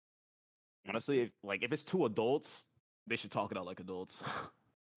 honestly, if it's two adults, they should talk it out like adults.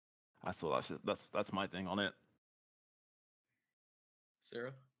 That's my thing on it.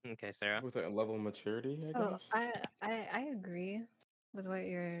 Sarah? Okay, Sarah. With a level of maturity, I So guess. I agree with what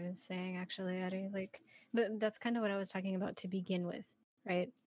you're saying, actually, Eddie. Like, but that's kind of what I was talking about to begin with, right?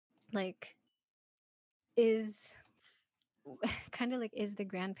 Like, is kind of like, is the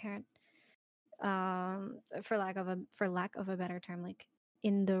grandparent, for lack of a better term, like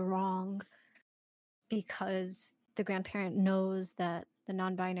in the wrong because the grandparent knows that the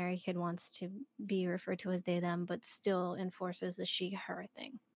non-binary kid wants to be referred to as they them, but still enforces the she her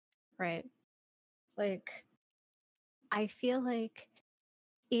thing, right? Like, I feel like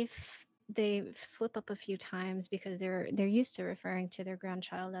if they slip up a few times because they're used to referring to their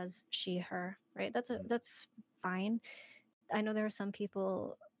grandchild as she her, right? That's fine. I know there are some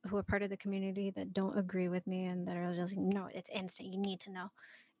people who are part of the community that don't agree with me and that are just like, no, it's instant, you need to know.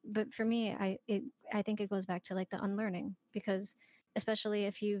 But for me, I think it goes back to like the unlearning, because especially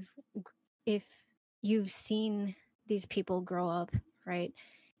if you've seen these people grow up, right?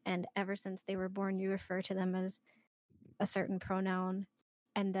 And ever since they were born, you refer to them as a certain pronoun,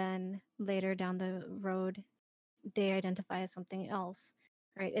 and then later down the road they identify as something else,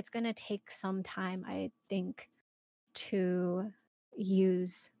 right? It's going to take some time, I think, to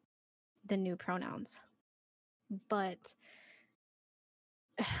use the new pronouns. But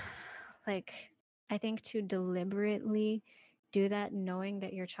like, I think to deliberately do that knowing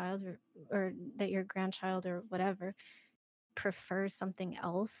that your child or that your grandchild or whatever prefers something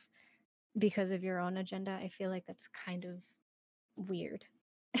else because of your own agenda, I feel like that's kind of weird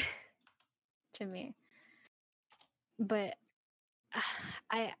to me. But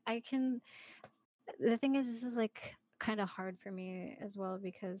I can, the thing is, this is like kind of hard for me as well,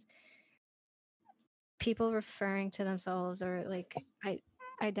 because people referring to themselves or like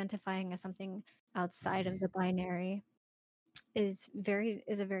identifying as something outside of the binary is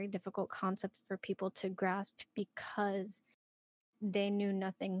a very difficult concept for people to grasp, because they knew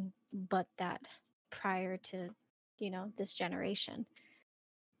nothing but that prior to, this generation.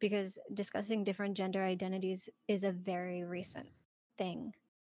 Because discussing different gender identities is a very recent thing.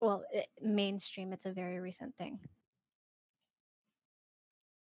 Well, mainstream, it's a very recent thing.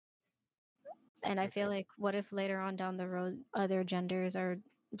 And I feel like, what if later on down the road other genders or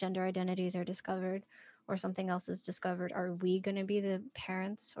gender identities are discovered, or something else is discovered? Are we going to be the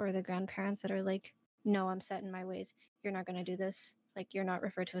parents or the grandparents that are like, no, I'm set in my ways, you're not going to do this, like you're not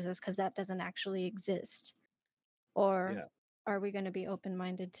referred to as this because that doesn't actually exist? Or are we going to be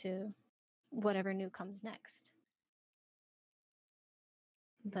open-minded to whatever new comes next?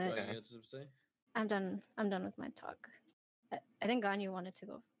 But I'm done with my talk. I think Ganyu wanted to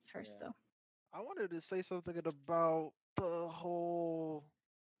go first, though. I wanted to say something about the whole,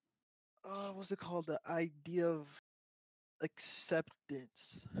 what's it called? The idea of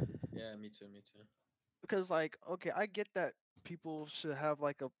acceptance. Yeah, me too. Because, like, okay, I get that people should have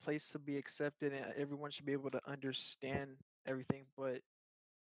like a place to be accepted and everyone should be able to understand everything, but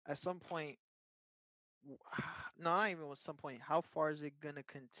at some point, no, not even at some point, how far is it gonna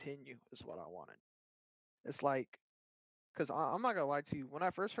continue? Is what I wanted. It's like, because I'm not gonna lie to you. When I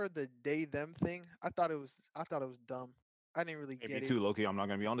first heard the they them thing, I thought it was dumb. I didn't really Hey, get me it. too, Loki. I'm not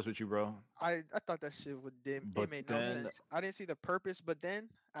gonna be honest with you, bro. I thought that shit it But made no then sense. I didn't see the purpose. But then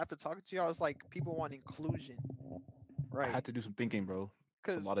after talking to you, I was like, people want inclusion, I right? had to do some thinking, bro.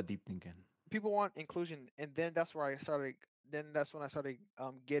 It's a Because lot of deep thinking. people want inclusion, and then that's where I started. Then that's when I started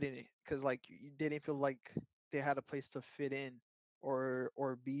getting it, because like they didn't feel like they had a place to fit in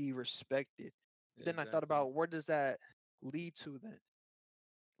or be respected. Yeah, Then I thought about, where does that lead to then?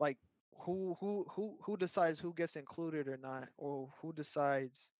 Like, who decides who gets included or not, or who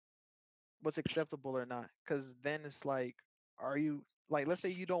decides what's acceptable or not? Because then it's like, are you, like, let's say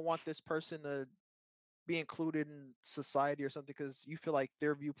you don't want this person to be included in society or something because you feel like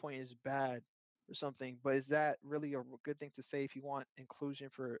their viewpoint is bad or something, but is that really a good thing to say if you want inclusion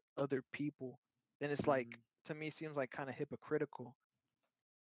for other people? Then it's like, to me, seems like kind of hypocritical.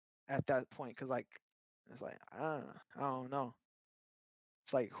 at that point, because like it's like I don't know.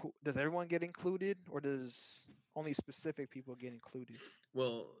 It's like who does everyone get included, or does only specific people get included?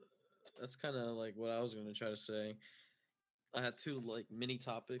 Well, that's kind of like what I was going to try to say. I had two like mini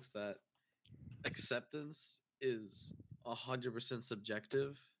topics that acceptance is 100%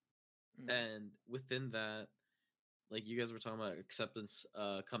 subjective, and within that, like you guys were talking about acceptance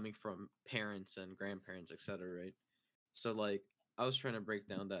coming from parents and grandparents, etc., right? So like I was trying to break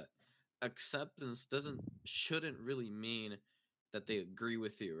down that acceptance shouldn't really mean that they agree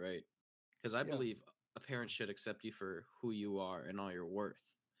with you, right? Because I believe a parent should accept you for who you are and all your worth.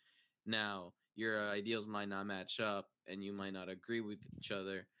 Now, your ideals might not match up and you might not agree with each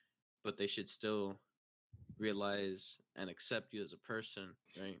other, but they should still realize and accept you as a person,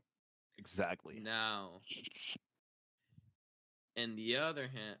 right? Exactly. Now, in the other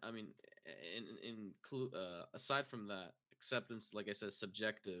hand, I mean, aside from that, acceptance, like I said,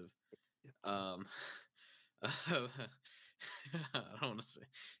 subjective. I don't want to say.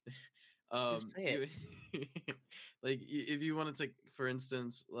 Say Like if you want to take, for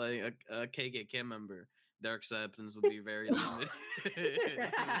instance, like a KKK member, their acceptance would be very limited.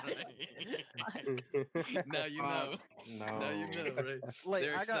 Now you know. Now you know, right? Like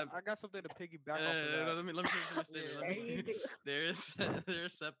Their I got something to piggyback off of that. let me finish my statement. Their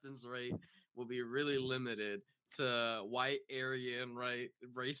acceptance rate will be really limited to white, Aryan, right,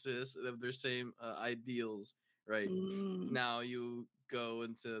 racist of their same ideals, right? Now you go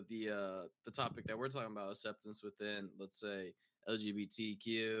into the topic that we're talking about, acceptance within, let's say,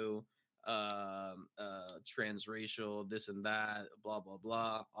 LGBTQ, transracial, this and that, blah blah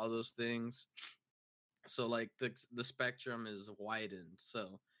blah, all those things. So like the spectrum is widened,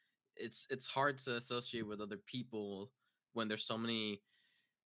 so it's hard to associate with other people when there's so many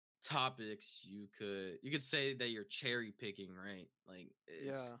topics. You could say that you're cherry picking, right? Like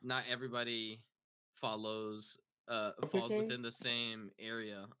it's not everybody follows falls within the same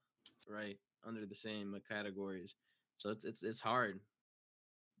area, right, under the same categories. So it's hard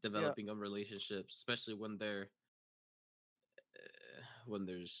developing a relationship, especially when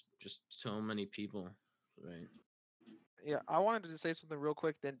there's just so many people, right? Yeah, I wanted to say something real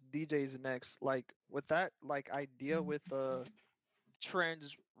quick. Then DJ's next. Like with that, like idea with the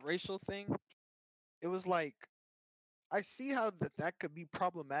transracial thing, it was like I see how that could be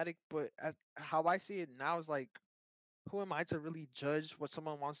problematic, but how I see it now is like, who am I to really judge what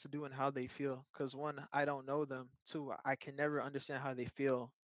someone wants to do and how they feel? Because one, I don't know them. Two, I can never understand how they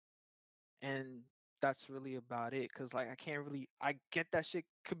feel, and that's really about it. Because like I get that shit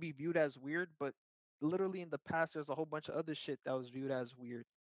could be viewed as weird, but literally in the past, there's a whole bunch of other shit that was viewed as weird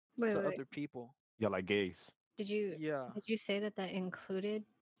Wait, to wait, wait. other people. Yeah, like gays. Did you say that included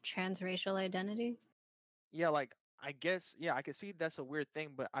transracial identity? Yeah, like I guess I can see that's a weird thing,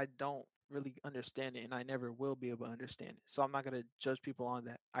 but I don't really understand it, and I never will be able to understand it. So I'm not gonna judge people on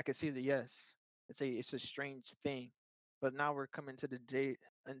that. I can see that yes, it's a strange thing, but now we're coming to the day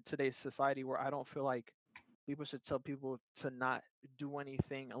in today's society where I don't feel like people should tell people to not do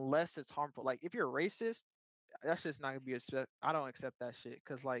anything unless it's harmful. Like if you're racist, that's just not gonna be accept. I don't accept that shit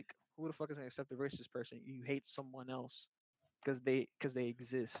because like who the fuck is gonna accept a racist person? You hate someone else because they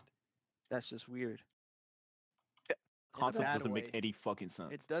exist. That's just weird. Concept bad doesn't make way. any fucking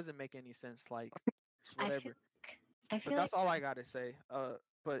sense. It doesn't make any sense. Like it's I whatever. feel But that's like all I gotta say.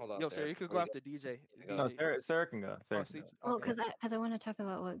 But Hold on, yo, Sarah, sir, you could before go you after DJ. go. No, DJ. Sarah can go. Sarah Oh, can go. well, okay. because I want to talk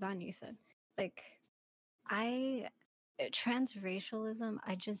about what Gandhi said. Like, transracialism.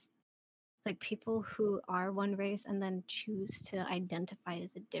 I just like people who are one race and then choose to identify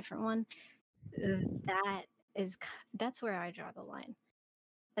as a different one. That's where I draw the line.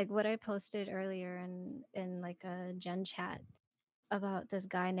 Like what I posted earlier in like a Gen chat about this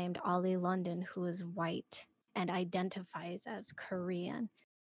guy named Ollie London who is white and identifies as Korean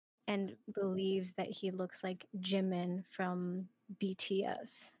and believes that he looks like Jimin from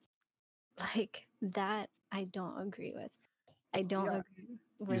BTS. Like that I don't agree with. I don't agree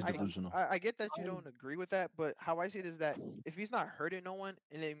with I get that you don't agree with that, but how I see it is that if he's not hurting no one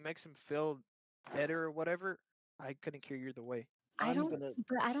and it makes him feel better or whatever, I couldn't care either way. I don't Step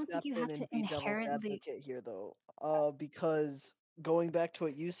think you in have to and be devil's inherently advocate here, though. Because going back to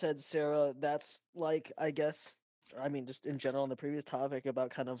what you said, Sarah, that's like I guess I mean just in general on the previous topic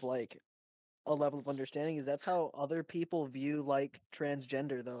about kind of like a level of understanding is that's how other people view like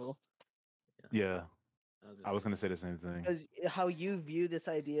transgender though. Yeah. I was gonna say the same thing. Because how you view this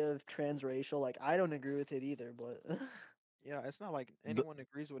idea of transracial, like I don't agree with it either, but Yeah, it's not like anyone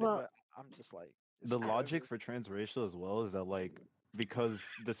agrees with Well- it, but I'm just like it's The whatever. logic for transracial as well is that like because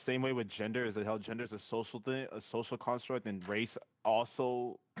the same way with gender is that how gender is a social thing, a social construct, and race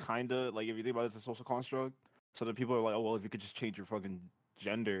also kind of like if you think about it, it's a social construct. So that people are like, oh well, if you could just change your fucking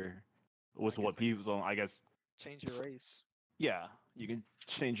gender, with what people, I guess, Change your race. yeah, you can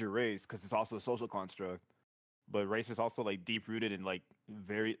change your race because it's also a social construct. But race is also like deep rooted in like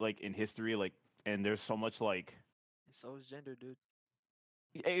very like in history, like, and there's so much like And so is gender, dude.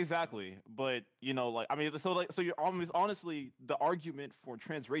 exactly. But you know, like I mean, so like so you're almost honestly the argument for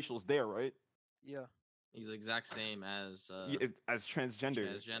transracial is there, right? Yeah. He's the exact same as As transgender.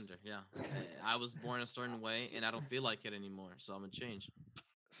 Transgender, yeah. I was born a certain way, and I don't feel like it anymore, so I'm gonna change.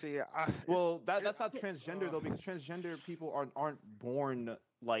 See, well, that's not transgender though, because transgender people aren't born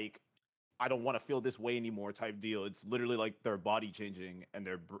like I don't want to feel this way anymore type deal. It's literally like their body changing and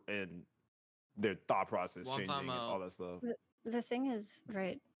their thought process Well, I'm changing talking and all about that stuff. The thing is,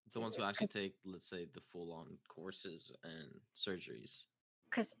 right? the ones who actually take, let's say, the full-on courses and surgeries.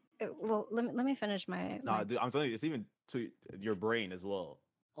 Because well, let me finish my. Nah, dude, I'm telling you, it's even to your brain as well.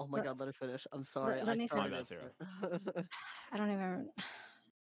 Oh my Let- god, let it finish. I'm sorry. let I me started finish. it. I don't even.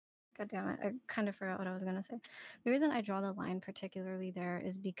 God damn it! I kind of forgot what I was gonna say. The reason I draw the line particularly there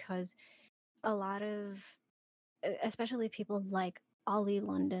is because a lot of, especially people like Ollie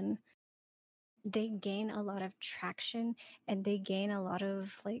London, they gain a lot of traction and they gain a lot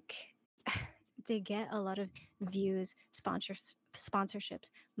of like they get a lot of views, sponsorships,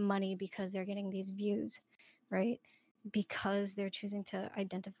 money because they're getting these views, right? Because they're choosing to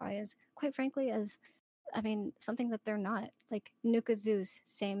identify as, quite frankly, as I mean, something that they're not. Like Nuka Zeus,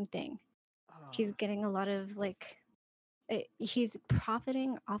 same thing. He's getting a lot of like he's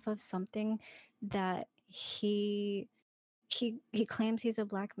profiting off of something that he claims he's a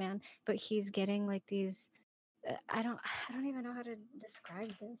black man, but he's getting like these I don't even know how to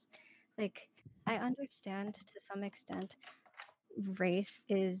describe this. Like I understand to some extent race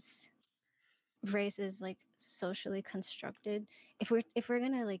is race is like socially constructed. If we're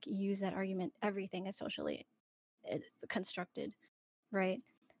going to like use that argument, everything is socially constructed, right?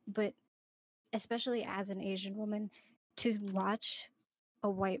 But especially as an Asian woman, to watch a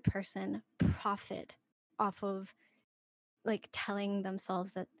white person profit off of like telling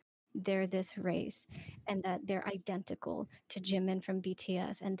themselves that they're this race and that they're identical to Jimin from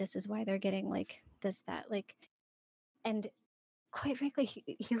BTS and this is why they're getting like this that like and quite frankly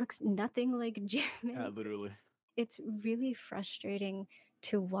he looks nothing like Jimin. Yeah, literally. It's really frustrating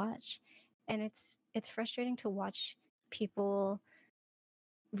to watch, and it's frustrating to watch people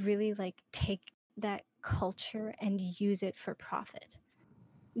really like take that culture and use it for profit.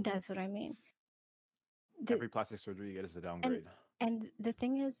 That's what I mean. Every plastic surgery you get is a downgrade. And the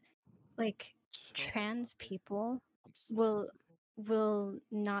thing is, like, trans people will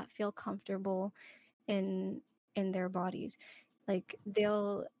not feel comfortable in their bodies. Like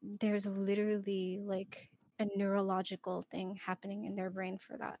there's literally like a neurological thing happening in their brain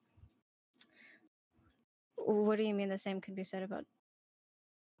for that. What do you mean the same could be said about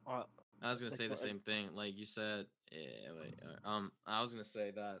I was gonna say the same thing. Like you said, I was gonna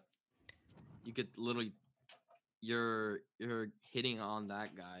say that you could literally, you're hitting on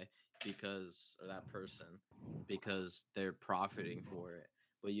that guy because, or that person, because they're profiting for it.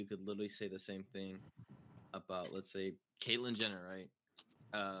 But you could literally say the same thing about, let's say, Caitlyn Jenner,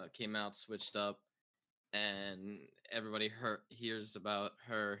 right? Came out, switched up, and everybody hears about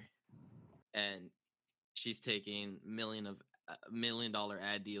her, and she's taking $1 million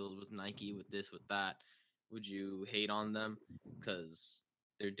ad deals with Nike, with this, with that. Would you hate on them because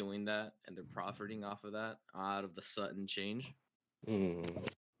they're doing that and they're profiting off of that out of the sudden change?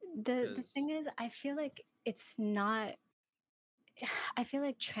 the thing is, I feel like it's not. I feel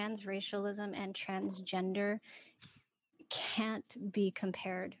like transracialism and transgender can't be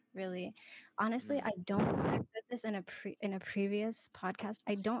compared, really. Honestly, I don't. I've said this in a previous podcast.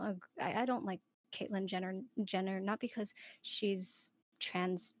 I don't like Caitlyn Jenner, not because she's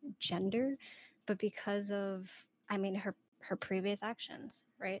transgender, but because of, I mean, her previous actions,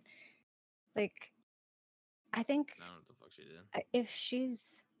 right? Like, I think I don't know what the fuck she did. if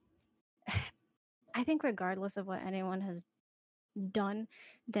she's, I think regardless of what anyone has done,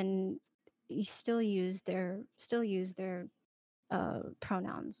 then you still use their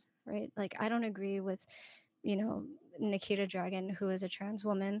pronouns, right? Like I don't agree with, Nikita Dragon, who is a trans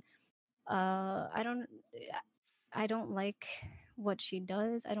woman. I don't like what she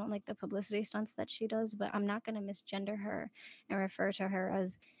does. I don't like the publicity stunts that she does, but I'm not going to misgender her and refer to her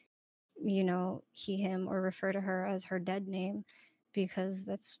as, he, him, or refer to her as her dead name, because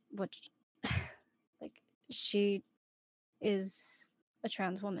that's what, like, she is a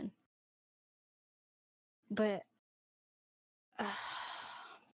trans woman. But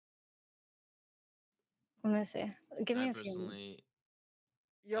Let me see. Give me I a few. personally,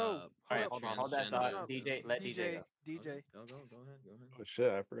 Yo, part Alright, of hold that thought. transgender. DJ, let DJ DJ, go. DJ. Okay, go ahead, go ahead. Oh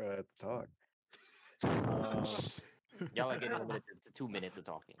shit! I forgot I had to talk. Y'all are getting limited to 2 minutes of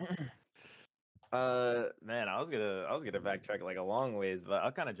talking. Man, I was gonna backtrack like a long ways, but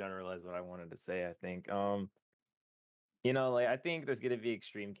I'll kind of generalize what I wanted to say. I think, like I think there's gonna be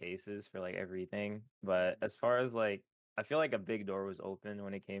extreme cases for like everything, but as far as like, I feel like a big door was open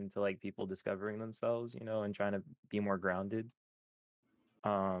when it came to like people discovering themselves, and trying to be more grounded.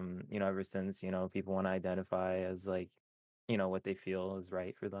 Ever since people want to identify as like, what they feel is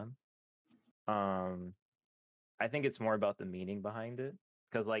right for them. Um, I think it's more about the meaning behind it.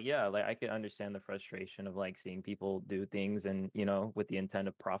 Because like, yeah, like I could understand the frustration of like seeing people do things and with the intent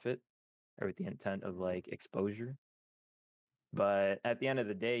of profit or with the intent of like exposure. But at the end of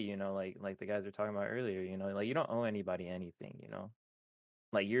the day, like the guys were talking about earlier, like you don't owe anybody anything,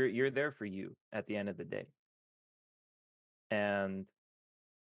 like you're there for you at the end of the day. And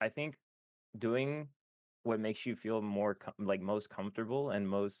I think doing what makes you feel more like most comfortable and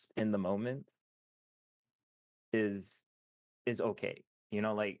most in the moment is okay.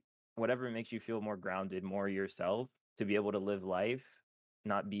 Like whatever makes you feel more grounded, more yourself, to be able to live life,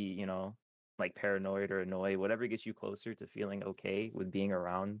 not be, like paranoid or annoyed, whatever gets you closer to feeling okay with being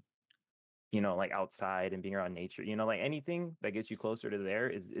around, like outside and being around nature, like anything that gets you closer to there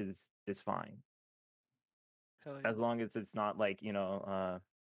is fine. Hell yeah. As long as it's not like,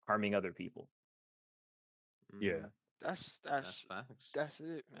 harming other people. Yeah. That's facts. That's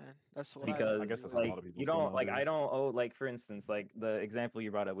it, man. That's what Because I guess that's like a lot of people you feel don't like I nowadays. don't owe, like for instance, like the example you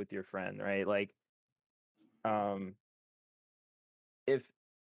brought up with your friend, right? Like um if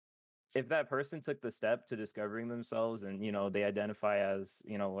that person took the step to discovering themselves and they identify as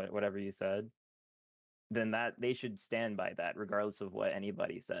whatever you said, then that they should stand by that regardless of what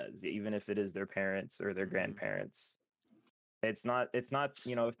anybody says, even if it is their parents or their grandparents. It's not if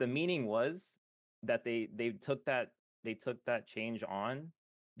the meaning was that they took that change on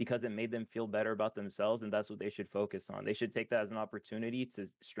because it made them feel better about themselves, and that's what they should focus on. They should take that as an opportunity to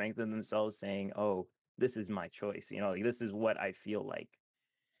strengthen themselves, saying, oh, this is my choice, like, this is what I feel like,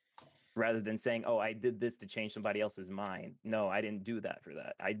 rather than saying, oh, I did this to change somebody else's mind. No, I didn't do that for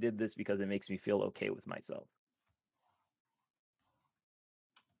that. I did this because it makes me feel okay with myself.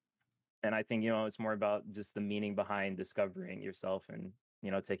 And I think it's more about just the meaning behind discovering yourself and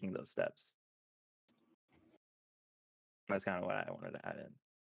taking those steps. That's kind of what I wanted to add in.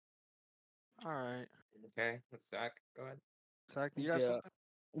 All right. Okay, Zach, go ahead. Zach, you got Yeah. something?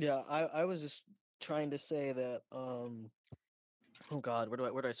 Yeah, I was just trying to say that oh god, where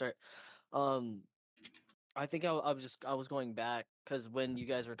do I start? I think I was going back because when you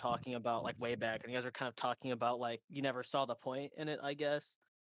guys were talking about like way back, and you guys were kind of talking about like you never saw the point in it, I guess.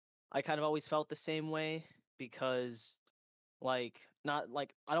 I kind of always felt the same way because like not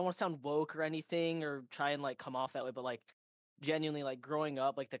like I don't want to sound woke or anything or try and like come off that way, but like genuinely like growing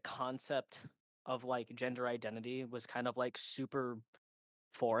up, like the concept of like gender identity was kind of like super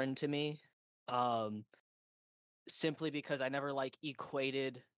foreign to me. Um Simply because I never like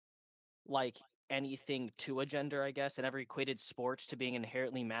equated like anything to a gender, I guess. I never equated sports to being an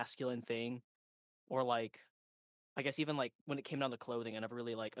inherently masculine thing. Or like I guess even like when it came down to clothing, I never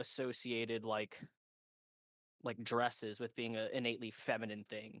really like associated like dresses with being an innately feminine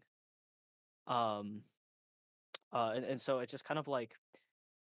thing. Um and so it's just kind of like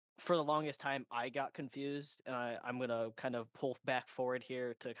for the longest time I got confused, and I'm gonna kind of pull back forward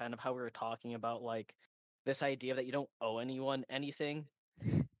here to kind of how we were talking about like this idea that you don't owe anyone anything.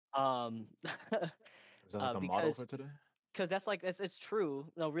 Um Is that like the motto for today? because that's like it's true.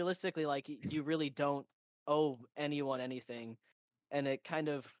 No, realistically, like you really don't owe anyone anything, and it kind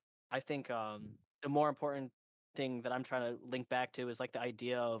of I think the more important thing that I'm trying to link back to is like the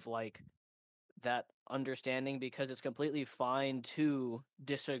idea of like that understanding, because it's completely fine to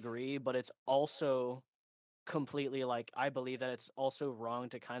disagree, but it's also completely like I believe that it's also wrong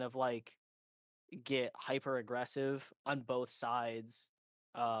to kind of like get hyper aggressive on both sides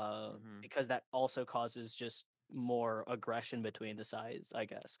because that also causes just more aggression between the sides, I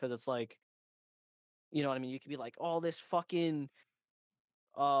guess, because it's like you know what I mean, you could be like, oh, this fucking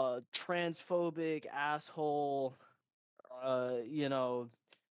transphobic asshole you know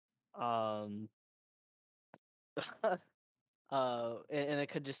um and it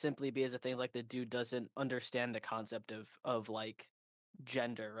could just simply be as a thing like the dude doesn't understand the concept of like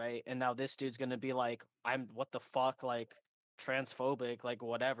gender, right? And now this dude's gonna be like, I'm what the fuck, like transphobic, like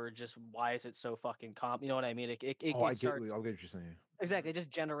whatever, just why is it so fucking you know what I mean? It Oh, I starts get what you're saying. exactly, it just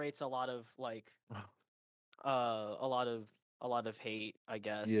generates a lot of like a lot of a lot of hate, I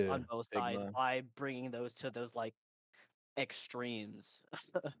guess, Yeah, on both sides stigma. by bringing those to those like extremes.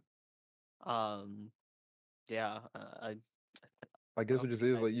 um, yeah, I I guess don't what this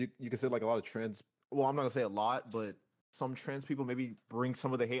think is like you can say like a lot of trans. Well, I'm not gonna say a lot, but some trans people maybe bring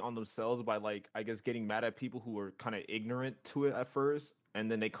some of the hate on themselves by like I guess getting mad at people who are kind of ignorant to it at first, and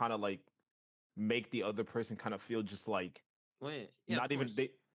then they kind of like make the other person kind of feel just like Wait, yeah, of not even course.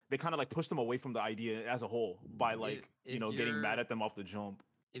 they kind of like push them away from the idea as a whole by like If getting mad you're at them off the jump.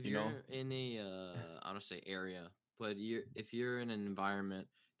 if You know? you're in a I don't say area, but if you're in an environment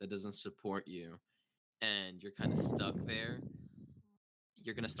that doesn't support you and you're kind of stuck there,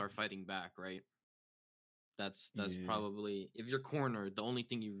 you're gonna start fighting back, right? That's Yeah. probably if you're cornered, the only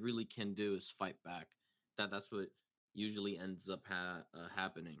thing you really can do is fight back. That's what usually ends up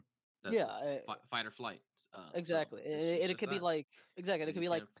happening. That yeah, is fight or flight. So exactly. it's And it just could be that like exactly, it could you be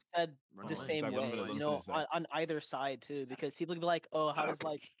like can't said run the away. same Exactly. You Let way, fight. me you know, finish that. on either side too, because people could be like, "Oh, how does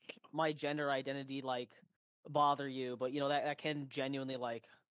like my gender identity like bother you?" But you know that can genuinely like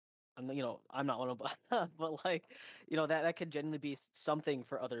I'm not one of but like that could genuinely be something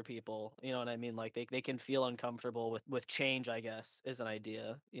for other people. You know what I mean? Like they can feel uncomfortable with change. I guess is an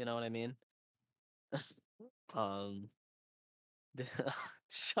idea. You know what I mean? Um,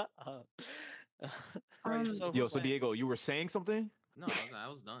 shut up. Right. Um, So Yo, so wait. Diego, you were saying something? No, I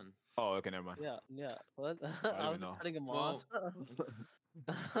was done. Oh, okay, never mind. Yeah. What? I don't I even was know. cutting him Well, off.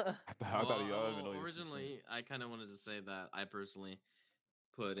 I thought you. I don't even know you were saying something. originally I kind of wanted to say that I personally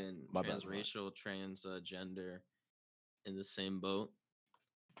put in My bad, my bad. transracial, transgender in the same boat.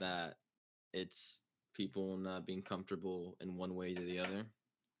 That it's people not being comfortable in one way to the other,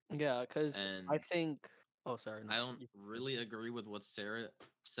 Yeah, because and I think. Oh, sorry. No, I don't you- really agree with what Sarah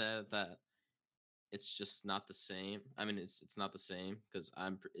said that it's just not the same. I mean, it's not the same because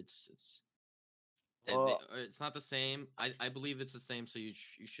it's not the same. I believe it's the same, so you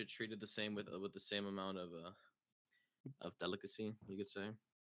should treat it the same with the same amount of delicacy, you could say.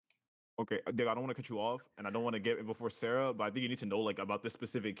 Okay, Diego, I don't want to cut you off, and I don't want to get it before Sarah, but I think you need to know like about this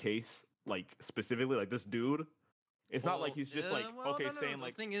specific case, like specifically, like this dude. It's not like Well, he's just like well, okay no, no, no. saying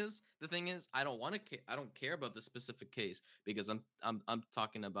like The thing is, I don't want to. I don't care about the specific case because I'm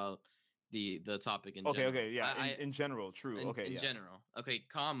talking about the topic in okay, general. okay, yeah, I in general, true, okay, in yeah, general. Okay,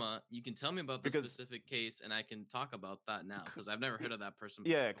 comma. You can tell me about the because specific case, and I can talk about that now because I've never heard of that person.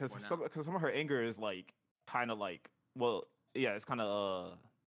 yeah, because before now. some of her anger is like kind of like well, yeah, it's kind of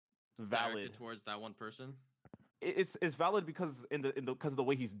valid. Directed towards that one person. It's valid because in the because of the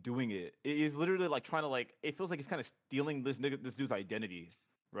way he's doing it. He's literally like trying to like it feels like he's kind of stealing this dude's identity,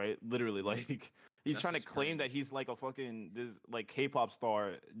 right? Literally, like he's That's trying to just claim that strange. he's like a fucking this like K-pop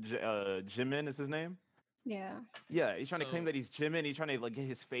star. Jimin is his name. yeah. Yeah, he's trying to claim So that he's Jimin. He's trying to like get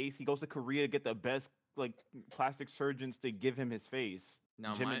his face. He goes to Korea to get the best like plastic surgeons to give him his face,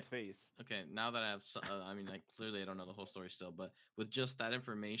 now Jimin's face. okay. Now that I have, I mean, like clearly I don't know the whole story still, but with just that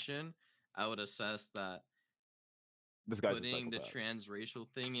information, I would assess that This guy's a putting the psychopath. transracial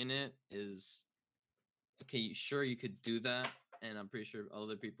thing in it is okay. Sure, you could do that, and I'm pretty sure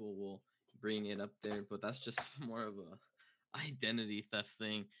other people will bring it up there, but that's just more of a identity theft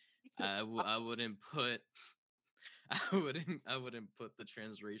thing. I wouldn't put I wouldn't put the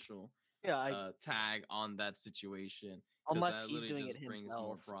transracial yeah, tag on that situation because unless that he's literally doing it just brings more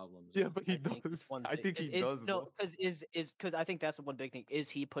himself. problems. Yeah, but he I think does. one I thing think he is does no, though. because I think that's the one big thing. Is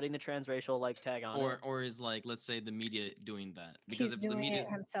he putting the transracial like tag on it? Or is like let's say the media doing that because He's if the doing media it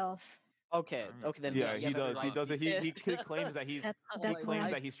himself. Okay, Alright. okay, then Yeah, yeah, he that's does. right. He does it. He Yes. claims that he's That's he that's claims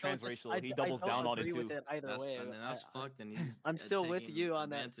why that he's transracial. He I doubles don't down on it agree too. with it either that's way. and then that's fucked and he's I'm still with taking you on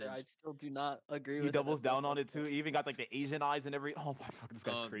that, sir. I advantage. still do not agree He with it. doubles That's down on fucked it too. up. He even got like the Asian eyes and every. Oh my fuck, this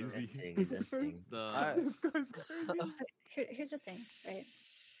guy's Oh, crazy. Venting, This venting. I- this guy's crazy. But here's the thing, right?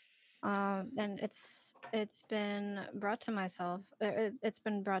 And it's been brought to myself. It's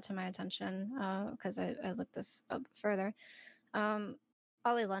been brought to my attention because I looked this up further.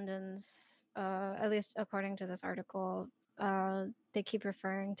 Ollie London's, at least according to this article, they keep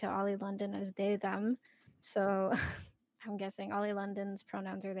referring to Ollie London as they them. So I'm guessing Ollie London's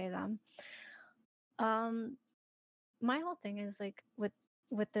pronouns are they them. My whole thing is like with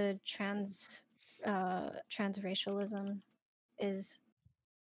the transracialism is,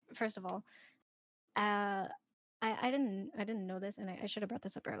 first of all, I didn't know this, and I should have brought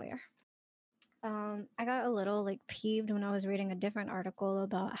this up earlier. I got a little like peeved when I was reading a different article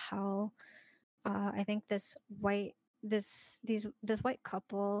about how I think this white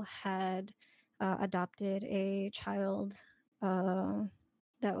couple had adopted a child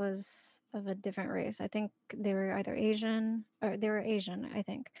that was of a different race. I think they were either Asian or they were Asian, I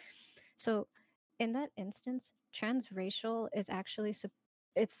think. So in that instance, transracial is actually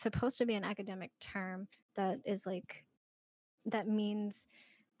it's supposed to be an academic term that is like that means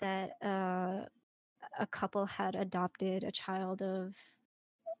that a couple had adopted a child of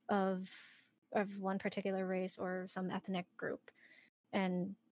of one particular race or some ethnic group,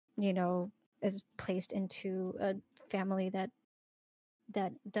 and you know is placed into a family that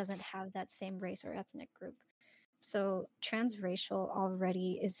doesn't have that same race or ethnic group. So transracial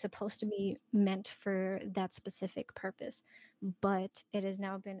already is supposed to be meant for that specific purpose, but it has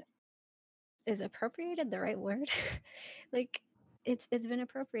now been, is appropriated the right word? Like it's been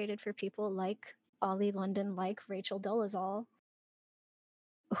appropriated for people like Ollie London, like Rachel Dolezal,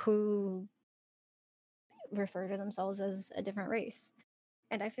 who refer to themselves as a different race.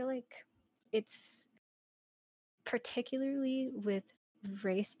 And I feel like it's particularly with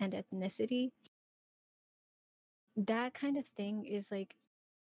race and ethnicity, that kind of thing is like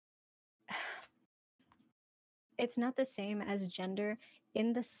it's not the same as gender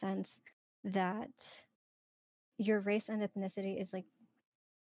in the sense that your race and ethnicity is like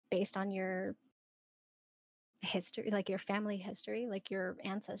based on your history, like your family history, like your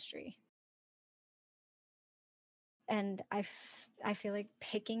ancestry. And I feel like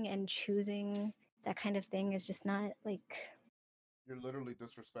picking and choosing that kind of thing is just not like, You're literally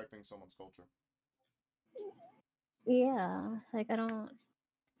disrespecting someone's culture. yeah, like I don't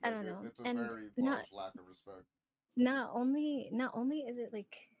know. It's a And very large lack of respect. Not only is it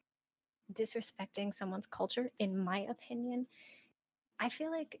like disrespecting someone's culture, in my opinion, I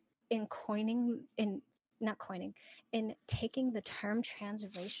feel like in taking the term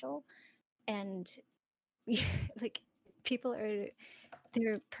transracial and like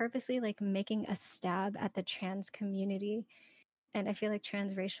they're purposely like making a stab at the trans community. And I feel like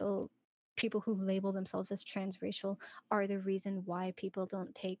transracial people who label themselves as transracial are the reason why people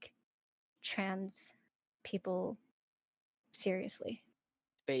don't take trans people seriously.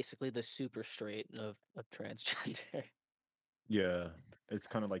 Basically, the super straight of transgender. Yeah, it's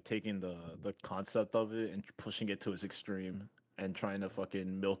kind of like taking the concept of it and pushing it to its extreme and trying to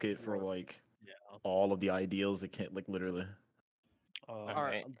fucking milk it for like all of the ideals it can't, like, literally. All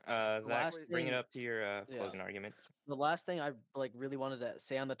Alright, right, Zach, last bring it thing- up to your closing arguments. The last thing I like really wanted to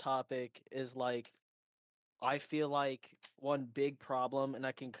say on the topic is like I feel like one big problem, and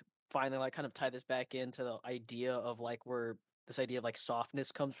I can finally like kind of tie this back into the idea of like where this idea of like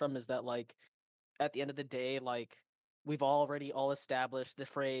softness comes from, is that like at the end of the day, like we've already all established the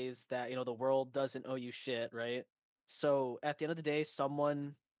phrase that, you know, the world doesn't owe you shit, right? So at the end of the day,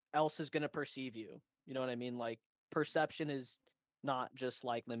 someone else is going to perceive you. You know what I mean? Like perception is not just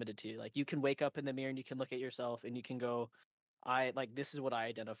like limited to you. Like you can wake up in the mirror and you can look at yourself and you can go, I like this is what I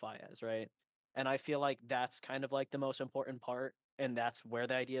identify as, right? And I feel like that's kind of like the most important part, and that's where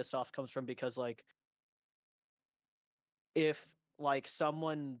the idea of soft comes from, because like if like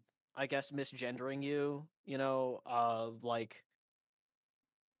someone, I guess, misgendering you, you know, like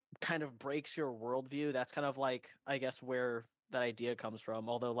kind of breaks your worldview, that's kind of like, I guess, where that idea comes from.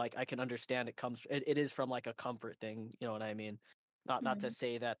 Although like I can understand it is from like a comfort thing, you know what I mean? Not to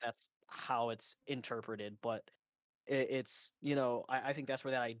say that that's how it's interpreted, but it's, you know, I think that's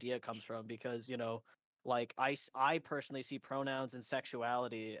where that idea comes from, because, you know, like I personally see pronouns and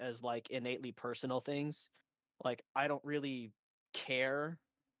sexuality as like innately personal things. Like I don't really care,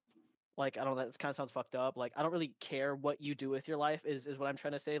 like I don't know, that kind of sounds fucked up, like I don't really care what you do with your life, is what I'm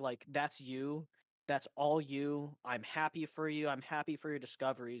trying to say. Like that's you, that's all you. I'm happy for you, I'm happy for your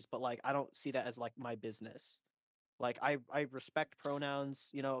discoveries, but like I don't see that as like my business. Like I respect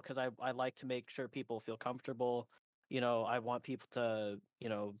pronouns, you know, because I like to make sure people feel comfortable. You know, I want people to, you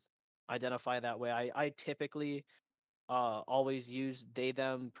know, identify that way. I typically always use they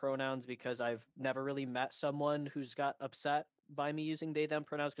them pronouns, because I've never really met someone who's got upset by me using they them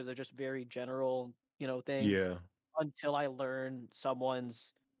pronouns, because they're just very general, you know, things. Yeah. Until I learn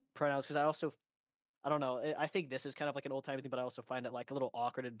someone's pronouns, because I don't know, I think this is kind of like an old timey thing, but I also find it like a little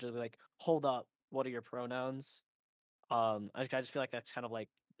awkward to like, hold up, what are your pronouns? I just feel like that's kind of like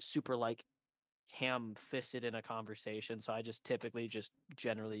super like ham-fisted in a conversation, so I just typically just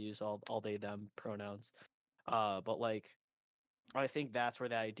generally use all they them pronouns. But like I think that's where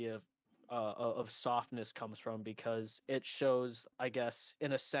the idea of softness comes from, because it shows, I guess,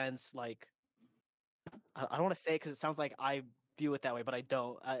 in a sense, like I don't want to say it because it sounds like I view it that way, but I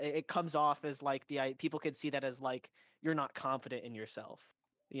don't. It comes off as like people could see that as like you're not confident in yourself.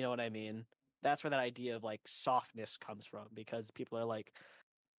 You know what I mean? That's where that idea of like softness comes from, because people are like,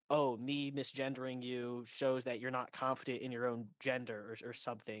 oh, me misgendering you shows that you're not confident in your own gender, or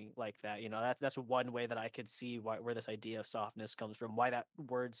something like that. You know, that's one way that I could see where this idea of softness comes from, why that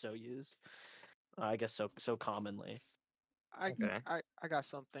word's so used. I guess so commonly. Okay. I got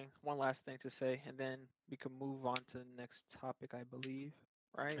something. One last thing to say, and then we can move on to the next topic, I believe.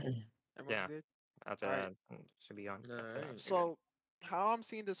 Right? Everyone's Yeah. good? After All right. that, should be on. All after that. right. So, how I'm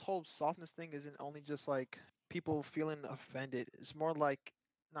seeing this whole softness thing isn't only just like people feeling offended. It's more like,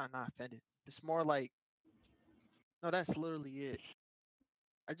 not offended. It's more like, no, that's literally it.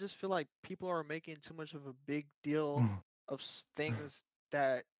 I just feel like people are making too much of a big deal of things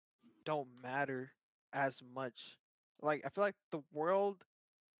that don't matter as much. Like, I feel like the world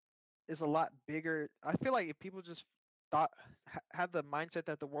is a lot bigger. I feel like if people just thought, had the mindset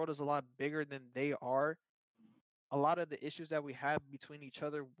that the world is a lot bigger than they are, a lot of the issues that we have between each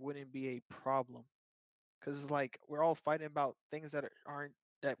other wouldn't be a problem. Because it's like we're all fighting about things that aren't,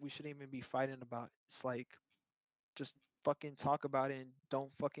 that we shouldn't even be fighting about. It's like just fucking talk about it and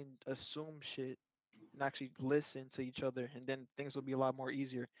don't fucking assume shit and actually listen to each other, and then things will be a lot more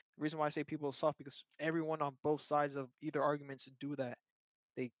easier. The reason why I say people are soft, because everyone on both sides of either arguments do that.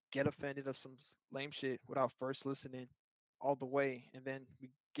 They get offended of some lame shit without first listening all the way, and then we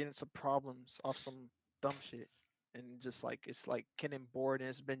get into problems off some dumb shit, and just like it's like getting bored, and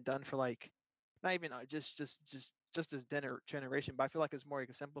it's been done for like not even just this generation, but I feel like it's more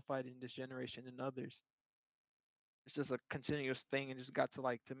exemplified in this generation than others. It's just a continuous thing, and just got to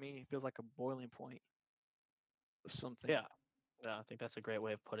like, to me it feels like a boiling point of something. Yeah. Yeah, I think that's a great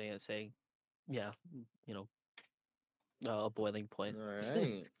way of putting it. Saying, yeah, you know, a boiling point. All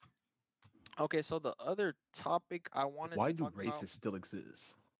right. Okay, so the other topic I wanted Why to do talk about racists still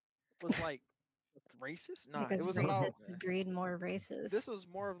exist? was like racist. Nah, Because it was racists about. breed more racists. This was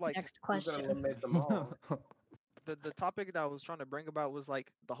more of like Next Who's gonna question. eliminate them all? the topic that I was trying to bring about was like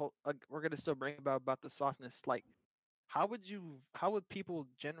the whole. We're gonna still bring about the softness. Like, how would people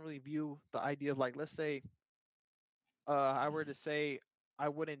generally view the idea of, like, let's say, I were to say I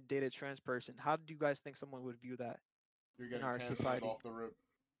wouldn't date a trans person. How do you guys think someone would view that You're in getting our canceled society? off the rip.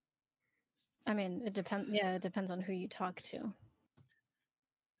 I mean, it depends. Yeah, it depends on who you talk to.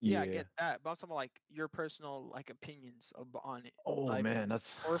 Yeah, I get that, but I'm talking about like your personal like opinions on it. Oh I man,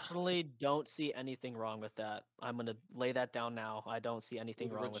 that's personally don't see anything wrong with that. I'm gonna lay that down now. I don't see anything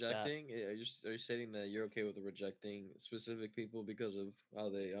With wrong with that. rejecting, are you stating that you're okay with rejecting specific people because of how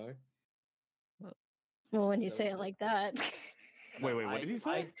they are? Well, when you Is that say what it like that. wait, what did he say?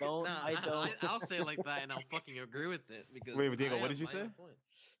 I don't. Nah, I don't. I'll say it like that, and I'll fucking agree with it because Wait, Diego, I what have did you my say? own point.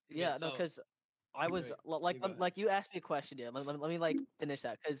 Okay, Yeah, no, so because I was wait, like you go ahead. like you asked me a question, yeah. Let me like finish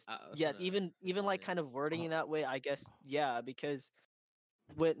that, because I was yes, trying to even like yeah. kind of wording in that way, I guess, yeah, because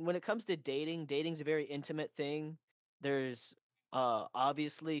when it comes to dating's a very intimate thing. There's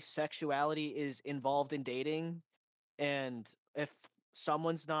obviously sexuality is involved in dating, and if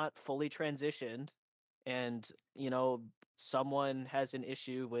someone's not fully transitioned, and someone has an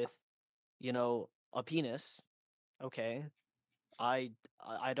issue with a penis, okay, I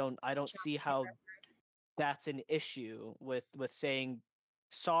I don't see how that's an issue with saying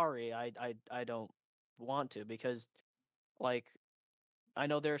sorry. I don't want to, because like I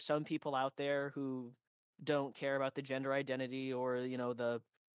know there are some people out there who don't care about the gender identity, or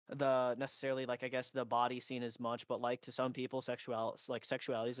the necessarily, like, I guess, the body scene as much, but like to some people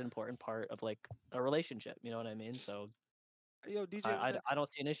sexuality is an important part of like a relationship, you know what I mean? So Yo, DJ, I don't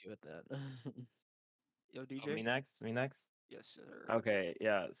see an issue with that. Yo, Oh, DJ. me next. Me next. Yes, sir. Okay,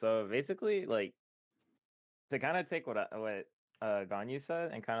 yeah. So basically, like, to kind of take what Ganyu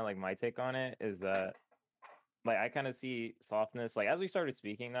said and kind of like my take on it is that, like, I kind of see softness, like, as we started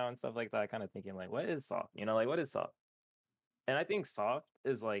speaking now and stuff like that, I kind of thinking like, what is soft? You know, like, what is soft? And I think soft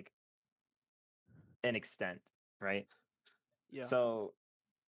is like an extent, right? Yeah. So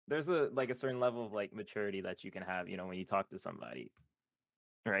there's a certain level of like maturity that you can have, you know, when you talk to somebody,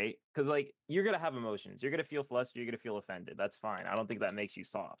 right? Because like you're gonna have emotions, you're gonna feel flustered, you're gonna feel offended. That's fine. I don't think that makes you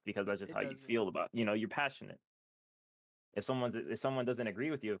soft, because that's just It how you doesn't. feel about, you know, you're passionate. If someone doesn't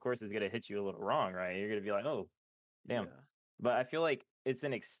agree with you, of course it's gonna hit you a little wrong, right? You're gonna be like, oh, damn. Yeah. But I feel like it's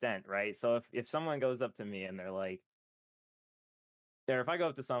an extent, right? So if someone goes up to me and they're like, or if I go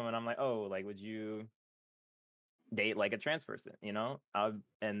up to someone, I'm like, oh, like, would you date like a trans person, you know?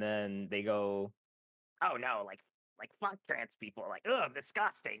 And then they go, oh no, like fuck trans people, like, ugh,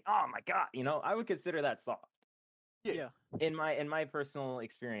 disgusting. Oh my god, you know, I would consider that soft. Yeah. In my personal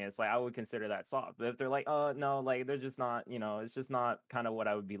experience, like I would consider that soft. But if they're like, oh no, like they're just not, you know, it's just not kind of what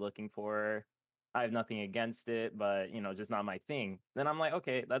I would be looking for. I have nothing against it, but you know, just not my thing. Then I'm like,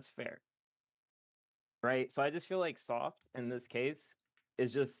 okay, that's fair. Right? So I just feel like soft in this case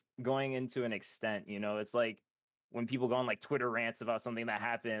is just going into an extent, you know, it's like when people go on like Twitter rants about something that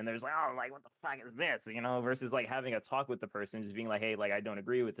happened, and there's like, oh, like what the fuck is this? You know, versus like having a talk with the person, just being like, hey, like I don't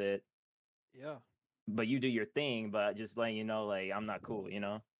agree with it. Yeah. but you do your thing, but just letting you know, like, I'm not cool, you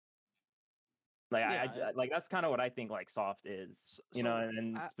know? Like, Yeah, like, that's kind of what I think, like, soft is, So, you know, so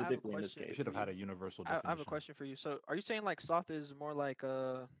and I have a specifically in this question We case. should for have had a you. universal I have a definition. question for you. So, are you saying like soft is more like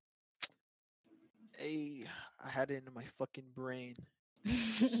a I had it in my fucking brain.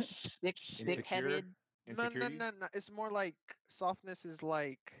 thick, Shit. thick-headed. No, no, Insecurity? no, no. It's more like softness is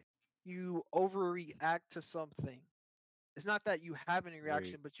like you overreact to something. It's not that you have any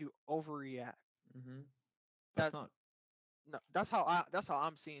reaction, Wait. but you overreact. Mm-hmm. That's That not. no, that's how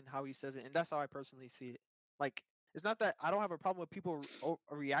I'm seeing how he says it, and that's how I personally see it. Like it's not that I don't have a problem with people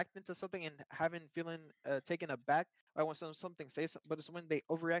reacting to something and having feeling taken aback by when something says, but it's when they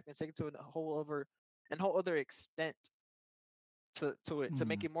overreact and take it to a whole other extent to it to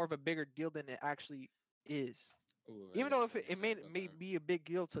make Mm. it more of a bigger deal than it actually is. Ooh, I Even got though if something it to say may about may that. be a big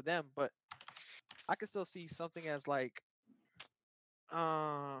deal to them, but I can still see something as like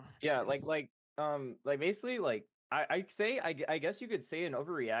Yeah, it's- like basically, like I say, I guess you could say an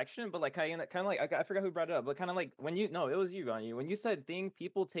overreaction, but like kind of like I forgot who brought it up, but kind of like when you no, it was you, Ganyu. When you said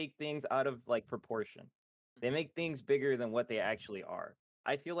people take things out of like proportion, they make things bigger than what they actually are.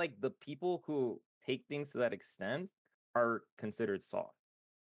 I feel like the people who take things to that extent are considered soft.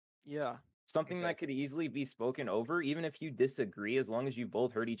 yeah. Something Okay. that could easily be spoken over, even if you disagree, as long as you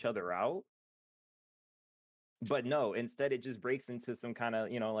both heard each other out. But no, instead it just breaks into some kind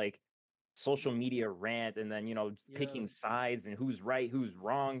of, like social media rant, and then, Yeah. picking sides and who's right, who's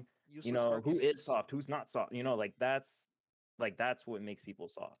wrong, Useless who is arguments. soft, who's not soft, like that's what makes people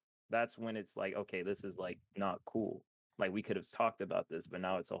soft. That's when it's like, okay, this is like not cool. Like we could have talked about this, but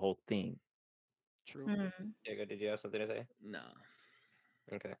now it's a whole thing. True. Mm. Diego, did you have something to say? No.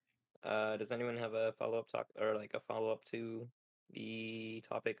 Okay. Does anyone have a follow-up talk or like a follow-up to the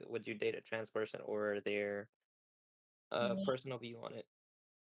topic? Would you date a trans person or their Me. personal view on it?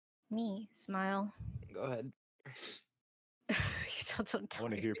 Me, smile. Go ahead. You sound so I want to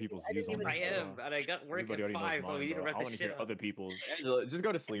tired. hear people's I views didn't on even that. I know. am, and I got work Everybody at already knows 5, so we mine, need to bro. wrap I this want to shit hear up. other people's. Angela, just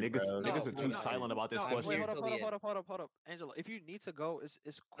go to sleep, Niggas, bro. niggas are No, too no, silent about this No, I'm wait, question. here hold up, till hold the up, end. hold up, hold up. Angela, if you need to go, it's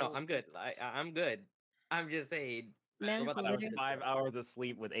No, cool. I'm good. I'm good. I'm just saying. Man's about the That was literally, 5 hours of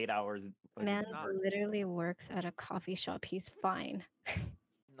sleep with 8 hours. man's Nah. literally works at a coffee shop. He's fine.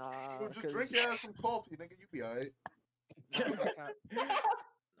 Nah, Dude, just 'cause- drink your ass some coffee, nigga. You be alright. nah, like I-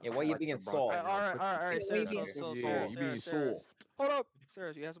 Yeah, why you Like being the soft? Bronx, all right, all right, Yeah, Sarah. we So, being Sarah, you being Sarah. soft. Hold up,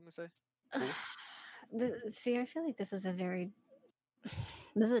 Sarah. You have something to say? See, I feel like this is a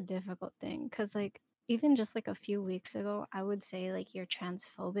difficult thing because, like, even just like a few weeks ago, I would say like you're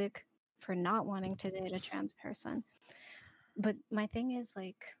transphobic for not wanting to date a trans person. But my thing is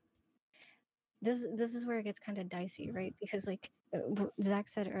like this is where it gets kind of dicey, right? Because like Zach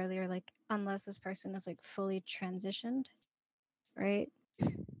said earlier, like unless this person is like fully transitioned, right?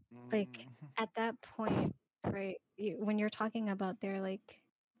 Like at that point, right? When you're talking about their like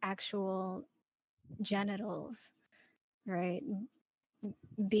actual genitals, right?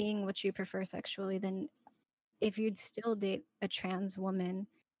 Being what you prefer sexually, then if you'd still date a trans woman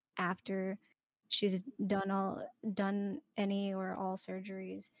after she's done any or all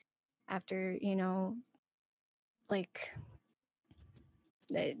surgeries, after like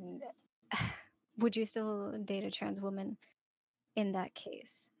eh, would you still date a trans woman in that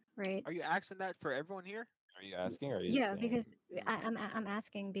case, right? Are you asking that for everyone here? Are you asking? Or are you Yeah, saying? because I'm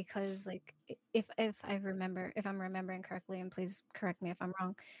asking because like if if I'm remembering correctly, and please correct me if I'm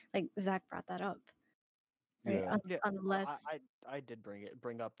wrong, like Zach brought that up, right? Yeah. Yeah, Unless I did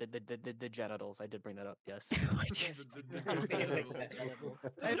bring up the genitals. I did bring that up. Yes. Hey,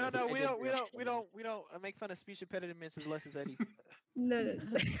 no, I we did don't, bring up we don't make fun of speech impediments unless it's Eddie. no, I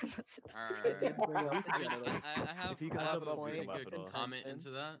did bring up the I mean, genitals. I have, If he can I laugh have it a off, we pretty can laugh good it off. comment Attention.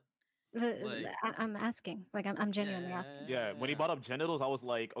 into that. but Like, I'm asking, like I'm genuinely asking. Yeah, when he brought up genitals, I was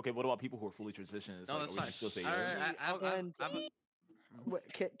like, okay, what about people who are fully transitioned? It's No, like, that's would you fine. still say All yes? right, And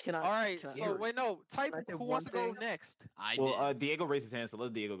can I? All right, Can I, so wait, no, type. can I say Who one wants to go thing? next? I Well, did. Diego raised his hand, so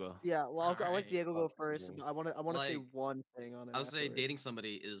let Diego go. Yeah, well, I'll let Alright. Diego go first. cool. But I want to say Like, one thing on it. I'll say afterwards. dating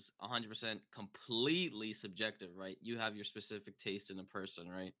somebody is 100% completely subjective, right? You have your specific taste in a person,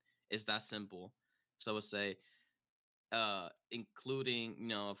 right? It's that simple. So we'll say,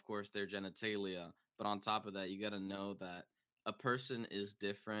 including, of course, their genitalia, but on top of that, you got to know that a person is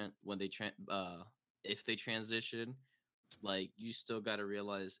different when if they transition. Like, you still got to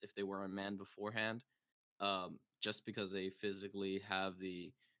realize if they were a man beforehand, just because they physically have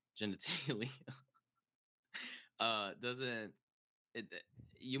the genitalia, doesn't it?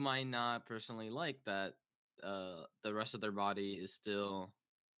 You might not personally like that. The rest of their body is still,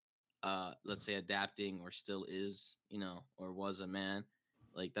 let's say, adapting, or still is, or was a man.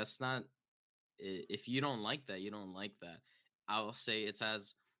 Like, that's not if you don't like that, you don't like that. I'll say it's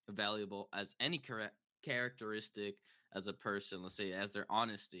as valuable as any characteristic as a person. Let's say as their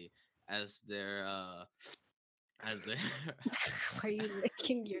honesty, as their as their. Why are you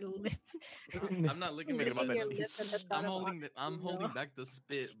licking your lips? I'm not licking my Licking your lips. lips at the thought of I'm honesty, holding bro. back the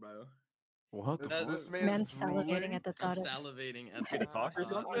spit, bro. What? This Man man's salivating drooling. at the I'm thought of. salivating at Free to talk or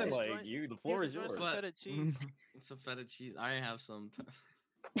thought. something? Here's Like enjoying- you, the floor is enjoying yours. some But- feta cheese. It's a feta cheese. I have some.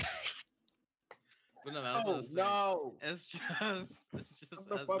 But no, that's what I Oh was saying. no! It's just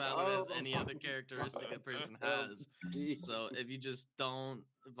the as fuck valid as up. any other characteristic a person has. So if you just don't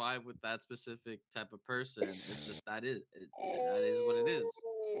vibe with that specific type of person, it's just that is what it is.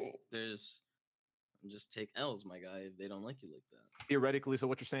 There's just take L's, my guy, if they don't like you like that. Theoretically, so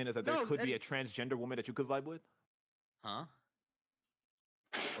what you're saying is that there No, could be Eddie- a transgender woman that you could vibe with? Huh?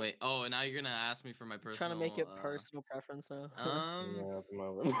 Wait, oh, and now you're gonna ask me for my personal. Trying to make it personal preference now. Um,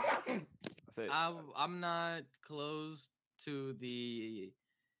 I said, I'm not close to the.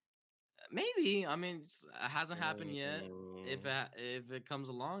 Maybe I mean it hasn't happened yet. If it comes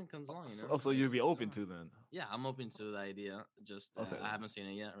along, it comes along. You know. oh, so you'd be open to then? Yeah, I'm open to the idea. Just Okay. I haven't seen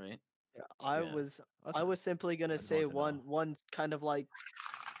it yet, right? Yeah, I Yeah. was Okay. simply gonna I just say wanted to know. one kind of like,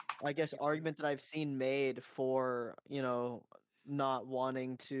 I guess, argument that I've seen made for, not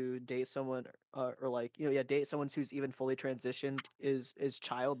wanting to date someone, or like, date someone who's even fully transitioned is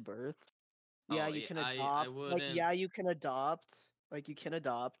childbirth. Yeah, Oh, you yeah, can I adopt. Like, wouldn't- yeah, you can adopt. Like, you can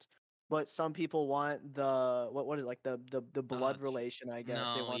adopt. But some people want the what is it, like the blood ch- relation, I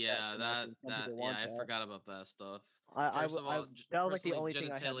guess. They No, want yeah, that. and some people want I that. forgot about that stuff. I First of all, that was like the personally, only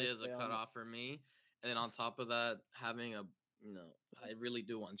thing I had to genitalia is a say on it. cutoff for me, and then on top of that, having a I really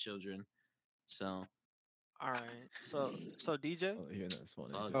do want children, so All right. So DJ, Oh, yeah, that's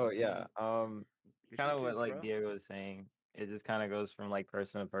funny. Fuck. Oh yeah. Get Kind your of what kids, like bro. Diego was saying. It just kind of goes from like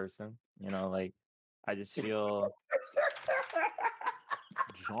person to person. Like I just feel.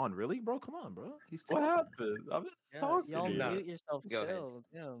 John, really, bro? Come on, bro. He's What talking. happened? I'm just Yeah, talking. y'all to you. No, mute yourself. go ahead.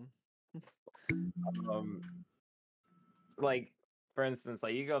 Chill. Damn. Like for instance,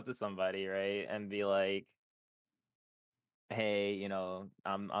 like you go up to somebody, right, and be like, "Hey,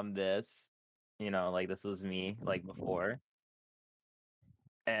 I'm this, like this was me, like before,"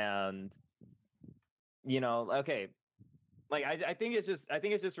 and okay, like I think it's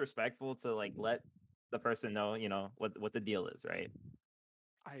just respectful to like let the person know, what the deal is, right?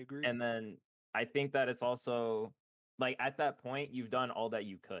 I agree. And then I think that it's also like at that point you've done all that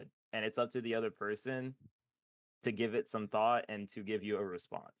you could, and it's up to the other person to give it some thought and to give you a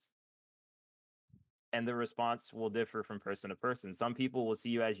response. And the response will differ from person to person. Some people will see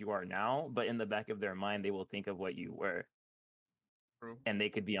you as you are now, but in the back of their mind, they will think of what you were. True. And they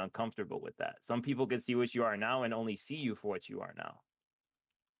could be uncomfortable with that. Some people could see what you are now and only see you for what you are now.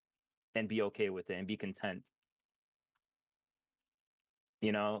 And be okay with it and be content.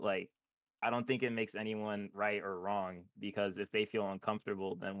 Like, I don't think it makes anyone right or wrong, because if they feel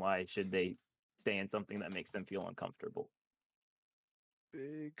uncomfortable, then why should they stay in something that makes them feel uncomfortable?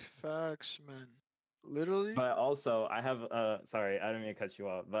 Big facts, man. Literally. But also, I have sorry, I didn't mean to cut you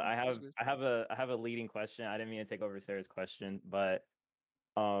off, but I That's have good. I have a leading question. I didn't mean to take over Sarah's question, but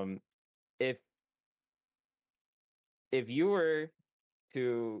if you were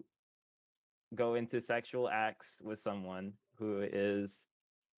to go into sexual acts with someone who is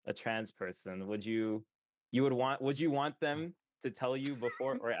a trans person, would you want them to tell you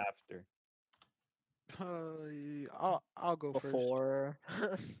before or after? I'll go first. Before.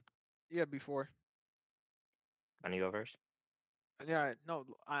 Yeah, before. Want to go first? Yeah, no,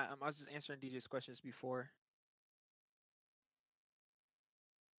 I was just answering DJ's questions before.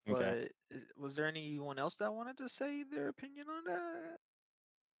 Okay. But was there anyone else that wanted to say their opinion on that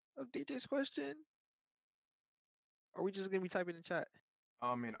of DJ's question? Or are we just gonna be typing in chat?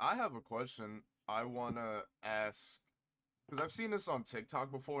 I mean, I have a question I want to ask, because I've seen this on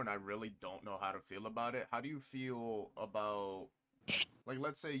TikTok before and I really don't know how to feel about it. How do you feel about, like,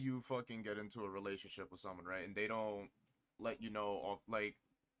 let's say you fucking get into a relationship with someone, right? And they don't let you know of, like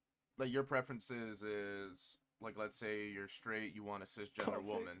your preferences is, like, let's say you're straight, you want a cisgender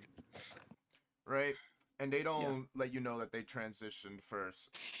woman, right? And they don't let you know that they transitioned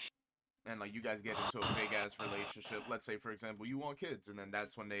first. And, like, you guys get into a big-ass relationship. Let's say, for example, you want kids, and then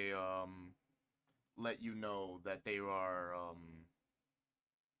that's when they, let you know that they are,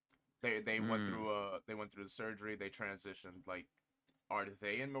 they went through the surgery, they transitioned. Like, are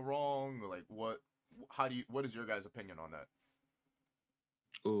they in the wrong? Like, what is your guys' opinion on that?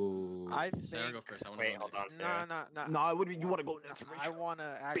 Ooh, I Sarah, think- go first. I want to Wait, go hold next. on. Nah. No, what do you want to go next? I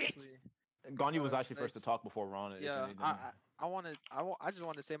wanna actually. Ganya was go actually first to next. talk before Ron. Yeah, I just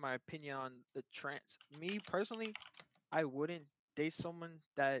want to say my opinion on the trans. Me personally, I wouldn't date someone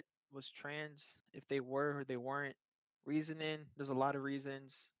that was trans if they were or they weren't. Reasoning, there's a lot of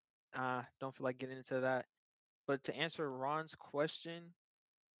reasons. Don't feel like getting into that. But to answer Ron's question,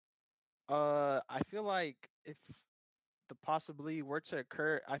 I feel like if the possibility were to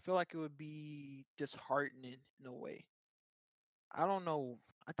occur, I feel like it would be disheartening in a way. I don't know.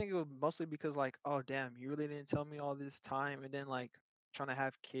 I think it would mostly because like, oh damn, you really didn't tell me all this time, and then like trying to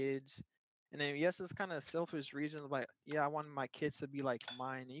have kids, and then yes, it's kind of selfish reasons. Like, yeah, I want my kids to be like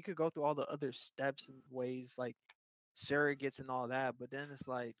mine, and you could go through all the other steps and ways like surrogates and all that, but then it's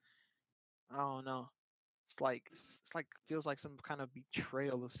like, I don't know. It's like feels like some kind of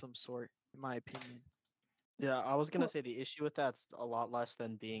betrayal of some sort, in my opinion. Yeah, I was gonna Well, say the issue with that's a lot less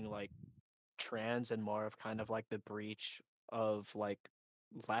than being like trans and more of kind of like the breach of like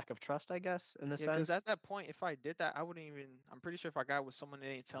lack of trust, I guess, in a Yeah, because sense. at that point, if I did that, I wouldn't even. I'm pretty sure if I got with someone that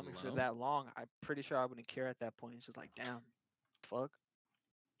didn't tell me for Hello? that long, I'm pretty sure I wouldn't care at that point. It's just like, damn, fuck.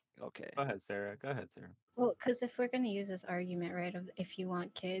 Okay. Go ahead, Sarah. Go ahead, Sarah. Well, because if we're going to use this argument, right, of if you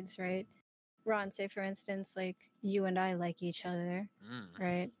want kids, right? Ron, say for instance, like you and I like each other, Mm.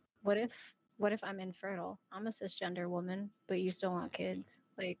 right? What if I'm infertile? I'm a cisgender woman, but you still want kids.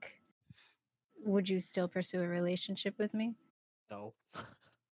 Like, would you still pursue a relationship with me? No.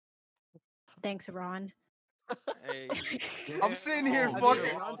 Thanks, Ron. Hey, I'm sitting here I mean,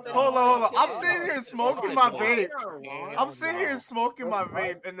 fucking. Ron said Hold on, hold on. I'm okay. sitting here smoking my vape. I'm sitting here smoking my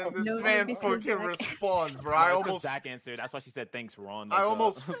vape, and then this No, man because fucking Zach- responds, bro. No, I it's 'cause almost, Zach answered. That's why she said thanks, Ron. I like,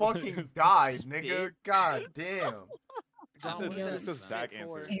 almost fucking died, nigga. God damn. John, said what it's is 'cause that Zach fit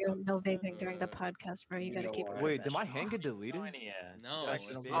for? answered. No vaping during the podcast, bro. You You gotta know keep it what? Wait, did my professional. hand get deleted? No,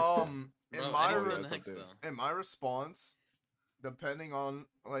 Actually, it's- no. In Bro, my Eddie's re- still that's next okay. though. in my response, depending on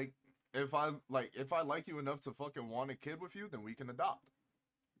like if I like you enough to fucking want a kid with you, then we can adopt.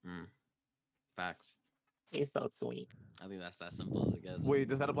 Facts. You're so sweet. I think that's as simple as it gets. Wait,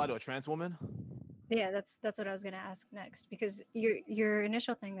 does that apply to a trans woman? Yeah, that's what I was gonna ask next because your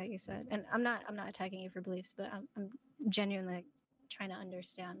initial thing that you said, and I'm not attacking you for beliefs, but I'm genuinely like, trying to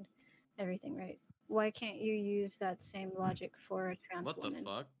understand everything, right? Why can't you use that same logic for a trans What the woman?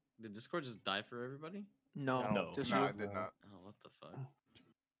 fuck? Did Discord just die for everybody? No, No. just No, you. I did not. Oh, what the fuck?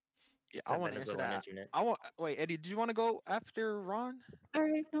 Yeah, It's I a want to answer Venezuelan that. internet. I want. Wait, Eddie, do you want to go after Ron? All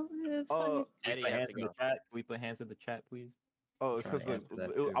right, no, that's fine. Eddie Put has hands to in the go. chat. We put hands in the chat, please. Oh, it's Trying because to answer that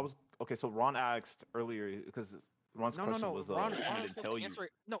I too. was okay. So Ron asked earlier because Ron's No, question no. was Ron he was didn't supposed tell to you. answer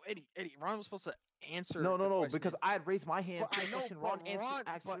it. No, Eddie. Ron was supposed to answer. No, the because question. I had raised my hand. But to I the know, question but Ron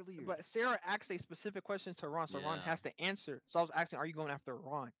asked but, earlier. but Sarah asked a specific question to Ron, so Ron Yeah. has to answer. So I was asking, are you going after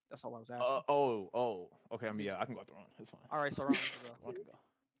Ron? That's all I was asking. Okay. I mean, yeah, I can go after Ron. It's fine. All right, so Ron, you can go. Ron can go.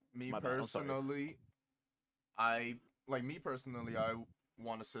 Me My bad, I'm sorry. personally, I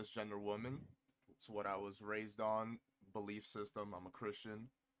want a cisgender woman. It's what I was raised on. Belief system. I'm a Christian.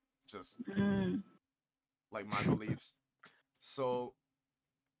 Just Mm. like my beliefs. So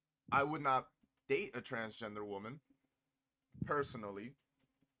I would not date a transgender woman personally,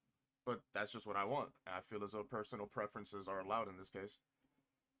 but that's just what I want. I feel as though personal preferences are allowed in this case.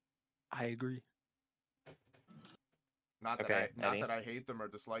 I agree. Not Okay, Eddie. that I hate them or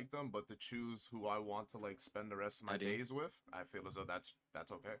dislike them, but to choose who I want to like spend the rest of my Eddie. days with, I feel as though that's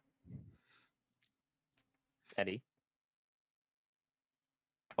okay. Eddie.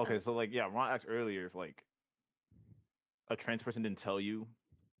 Okay, so like, yeah, Ron asked earlier if like a trans person didn't tell you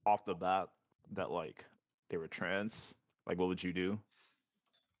off the bat that like they were trans, like what would you do?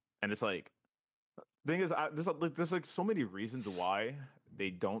 And it's like, thing is, there's like so many reasons why they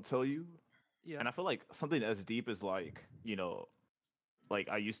don't tell you, Yeah. and I feel like something as deep as like, you know, like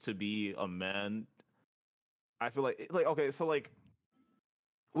I used to be a man. I feel like okay, so like,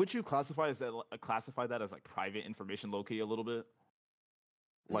 would you classify that as like private information, low key a little bit?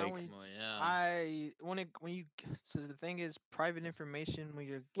 No, Like, when you- Well, yeah. when you so the thing is private information when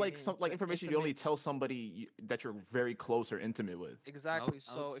you're like getting some like into information you only intimate- tell somebody that you're very close or intimate with. exactly. I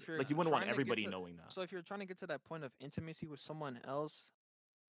So would if say- you're Like you wouldn't want trying to get everybody to- knowing that. So if you're trying to get to that point of intimacy with someone else,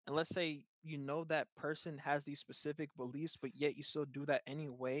 and let's say you know that person has these specific beliefs, but yet you still do that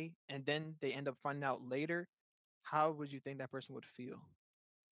anyway, and then they end up finding out later, how would you think that person would feel?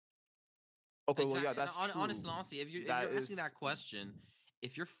 Okay, well, yeah, Exact- that's true. honestly, if you're That asking is- that question,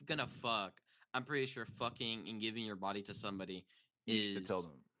 if you're gonna fuck, I'm pretty sure fucking and giving your body to somebody You need to tell is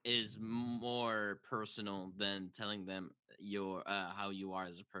them. is more personal than telling them your how you are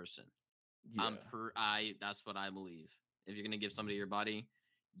as a person. Yeah. That's what I believe. If you're gonna give somebody your body,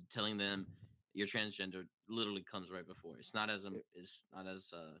 telling them your transgender literally comes right before. It's not as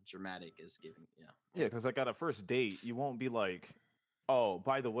dramatic as giving. Yeah. Yeah, because like at a first date, you won't be like, "Oh,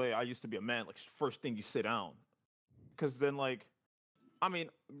 by the way, I used to be a man." Like first thing you sit down, because then like, I mean,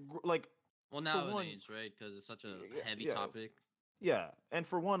 like Well, for one, nowadays, right? Because it's such a heavy yeah, topic. yeah, and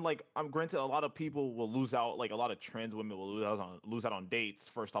for one, like I'm granted, a lot of people will lose out. Like a lot of trans women will lose out on dates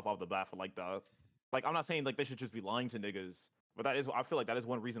first off the bat for like the, like I'm not saying like they should just be lying to niggas, but that is I feel like that is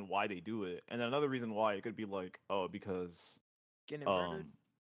one reason why they do it, and then another reason why it could be like, oh, because Getting murdered.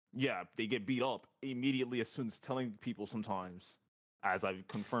 yeah, they get beat up immediately as soon as telling people sometimes, as I've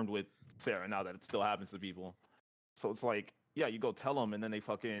confirmed with Sarah now that it still happens to people. So it's like, yeah, you go tell them and then they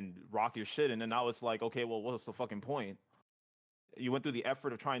fucking rock your shit. And then now it's like, okay, well, what's the fucking point? You went through the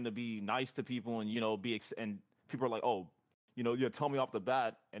effort of trying to be nice to people and, you know, and people are like, oh, you know, yeah, tell me off the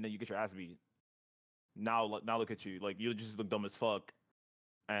bat. And then you get your ass beat. Now look at you. Like, you just look dumb as fuck.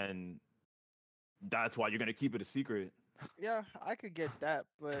 And that's why you're going to keep it a secret. Yeah, I could get that,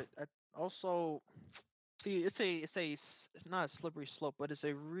 but also, see, it's not a slippery slope, but it's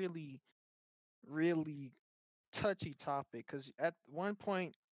a really, really touchy topic because at one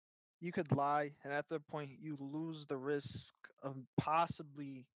point you could lie, and at the point you lose the risk of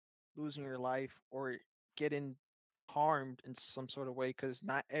possibly losing your life or getting harmed in some sort of way. Because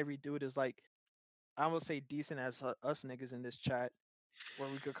not every dude is like, I would say, decent as us niggas in this chat, where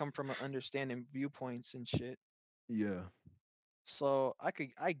we could come from an understanding viewpoints and shit. Yeah. So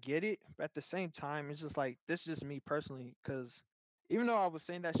I get it, but at the same time, it's just like this is just me personally, because even though I was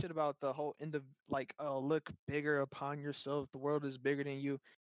saying that shit about the whole end of like, oh, look bigger upon yourself, the world is bigger than you.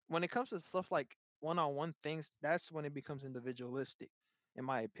 When it comes to stuff like one-on-one things, that's when it becomes individualistic, in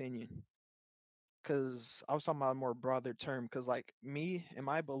my opinion. Because I was talking about a more broader term, because like me and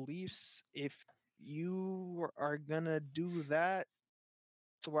my beliefs, if you are gonna do that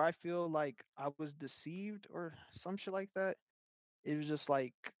to where I feel like I was deceived or some shit like that, it was just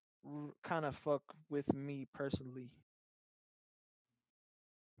like kind of fuck with me personally.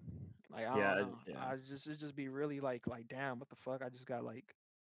 Like I Yeah, don't know. yeah. I just it just be really like damn, what the fuck? I just got like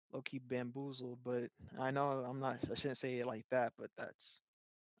low key bamboozled. But I know I'm not. I shouldn't say it like that. But that's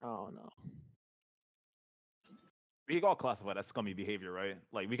I don't know. We can all classify that scummy behavior, right?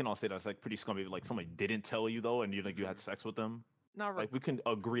 Like we can all say that's like pretty scummy. Like somebody didn't tell you though, and you like you had sex with them. Not Like we can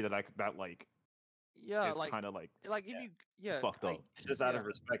agree that that like yeah, is like kind of like if you fucked up. It's just out of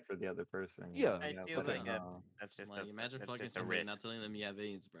respect for the other person. Yeah. I feel okay. like that's just Like, imagine that's fucking just a somebody and risk. not telling them you have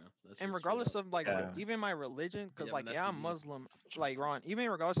AIDS, bro. That's and just regardless straight up. of like Yeah. even my religion, because Yeah, like but yeah, that's I'm the- Muslim, like Ron, even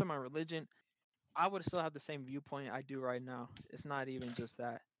regardless of my religion, I would still have the same viewpoint I do right now. It's not even just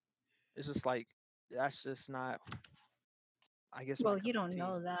that. It's just like that's just not. I guess. Well, my you cup of don't tea.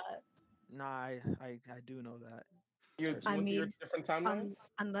 know that. Nah, I do know that. You're I with your mean, different timelines.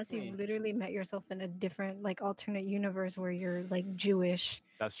 unless you Hmm. literally met yourself in a different, like, alternate universe where you're like Jewish.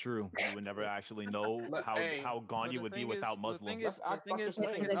 That's true. You would never actually know But, hey, how gone But you the would be thing without is, Muslim. Let's act the Dr. thing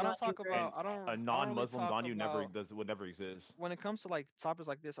Strange. is, I don't Not talk about, universe. I don't A really non-Muslim talk Ganyu about, would never exist. when it comes to like topics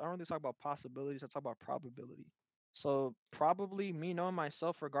like this, I don't really talk about possibilities. I talk about probability. So probably me knowing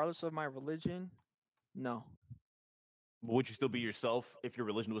myself, regardless of my religion, no. But would you still be yourself if your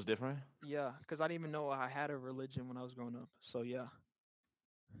religion was different? Yeah, because I didn't even know I had a religion when I was growing up. So yeah,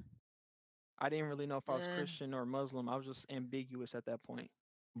 I didn't really know if I was Eh. Christian or Muslim. I was just ambiguous at that point.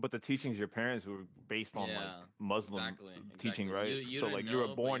 But the teachings of your parents were based on like Yeah, Muslim exactly, teaching, exactly. right? You So didn't like you were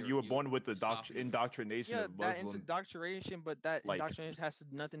know, but born you were born with the softened it. indoctrination Yeah, of that Muslim indoctrination, but that like indoctrination has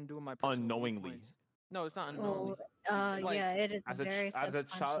nothing to do with my personal unknowingly. viewpoints. No, it's not Well, unknowingly. Like, yeah, it is a As a very as a child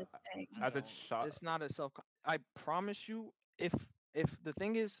subconscious thing. as a child. it's not a self. I promise you, if the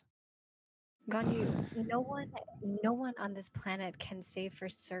thing is, Ganyu, no one on this planet can say for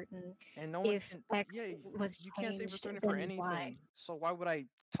certain and no one if can, X yeah, was you can't say for changed, certain for then anything. why? So why would I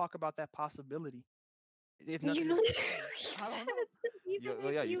talk about that possibility? If You nothing, literally I don't said know. that even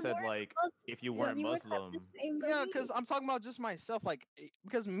Well, yeah, if you said weren't like Muslim, if you Yeah, weren't you would have Muslim. the same Yeah, belief. because I'm talking about just myself. Like,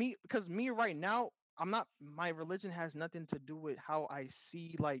 because me right now, I'm not. My religion has nothing to do with how I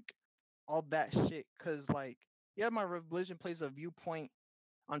see like all that shit. Because like, yeah, my religion plays a viewpoint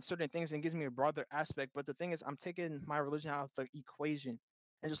on certain things and gives me a broader aspect. But the thing is, I'm taking my religion out of the equation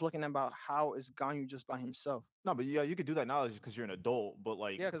and just looking about how is Ganyu just by himself. No, but yeah, you could do that now because you're an adult. But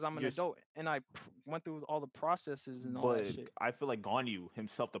like, Yeah, because I'm an you're adult and I went through all the processes and all But that shit. I feel like Ganyu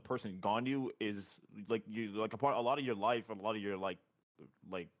himself, the person Ganyu, is like you like a lot of your life, a lot of your like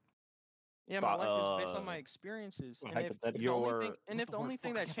Yeah, my life is based on uh my experiences. Or And if the only thing, your and what's if the the word? only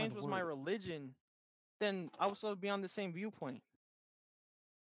thing Fuck, I that can't find changed the was my word. religion, then I would still be on the same viewpoint.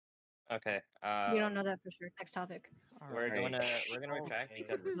 Okay. We don't know that for sure. Next topic. We're Alright. gonna retract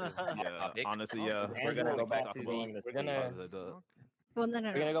because this is a hot Yeah, topic. honestly, Okay. yeah. We're gonna go back talk to about the. it We're gonna sometimes like that. Okay. Well, no,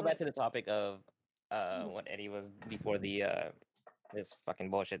 we're gonna go but- back to the topic of what Eddie was before the this fucking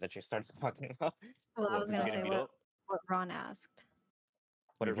bullshit that you started talking about. Well, I What, was people gonna getting say beat what, up? what Ron asked.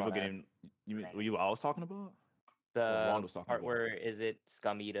 What You did mean people Ron ask? getting? You mean were you I was talking about? The Ron was talking part about. where is it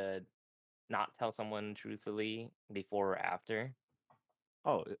scummy to not tell someone truthfully before or after?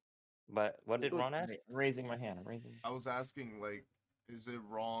 Oh, But what did Ron ask? I'm raising my hand. I'm raising. I was asking, like, is it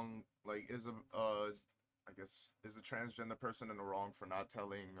wrong? Like, I guess, is a transgender person in the wrong for not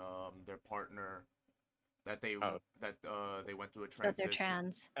telling their partner that they Oh. they went through a That they're transition?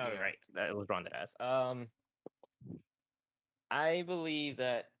 trans. Oh, Yeah. right. That was Ron that asked. I believe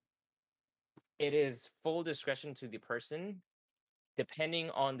that it is full discretion to the person, depending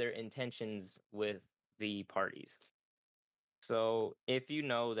on their intentions with the parties. So if you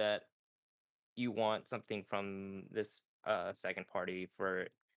know that you want something from this second party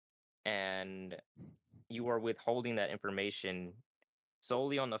and you are withholding that information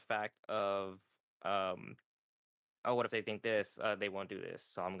solely on the fact of oh, what if they think this? They won't do this,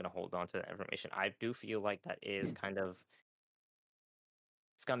 so I'm gonna hold on to that information. I do feel like that is kind of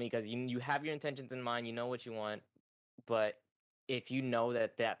scummy because you have your intentions in mind, you know what you want, but if you know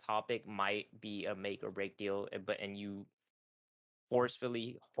that that topic might be a make or break deal, and you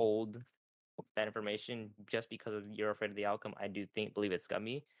forcefully hold that information just because of you're afraid of the outcome, I do believe it's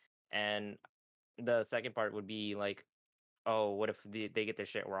scummy. And the second part would be like, oh, what if they get their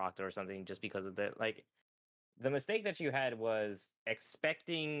shit rocked or something just because of that? Like, the mistake that you had was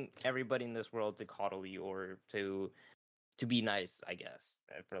expecting everybody in this world to coddle you or to be nice, I guess,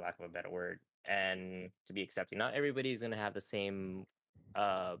 for lack of a better word, and to be accepting. Not everybody's gonna have the same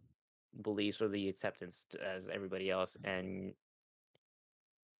beliefs or the acceptance as everybody else, and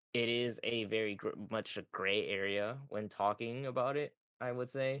it is a very much a gray area when talking about it. I would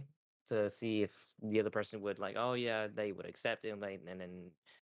say to see if the other person would like, oh yeah, they would accept it, like, and then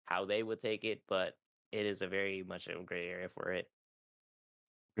how they would take it, but it is a very much a gray area for it.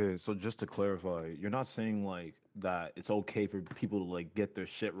 Okay, so just to clarify, you're not saying like that it's okay for people to like get their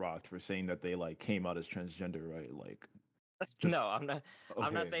shit rocked for saying that they like came out as transgender, right? Like, just No, I'm not.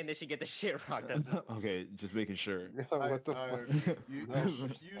 I'm not okay. saying they should get the shit rocked. That's Okay, just making sure. What the fuck?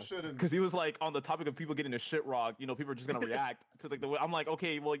 You shouldn't. Because he was like on the topic of people getting their shit rocked. You know, people are just gonna react to like the way. I'm like,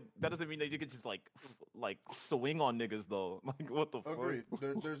 okay, well, that doesn't mean that you could just like swing on niggas though. Like, what the Agreed.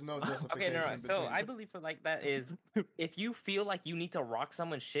 fuck? There's no okay, justification. no, so between... I believe for like that is if you feel like you need to rock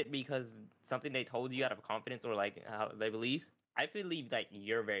someone's shit because something they told you out of confidence or like how they believe, I believe that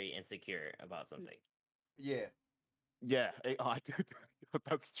you're very insecure about something. Yeah. Yeah,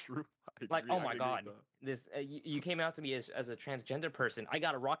 that's true. Like, agree, oh I my agree with god, that. this you came out to me as a transgender person. I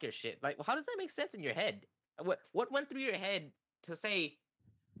gotta rock your shit. Like, well, how does that make sense in your head? What went through your head to say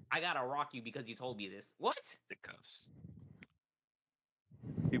I gotta rock you because you told me this? What? The cuffs.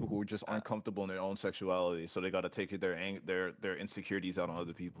 People who just aren't comfortable in their own sexuality, so they gotta take their insecurities out on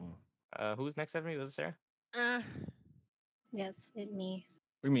other people. Who's next after me? Was it Sarah? Eh, Yes, it me.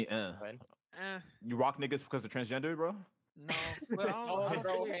 What do you mean, Go ahead. You rock niggas because they're transgender, bro? no, but I don't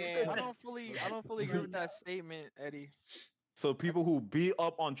bro, fully agree with that statement, Eddie. So people who beat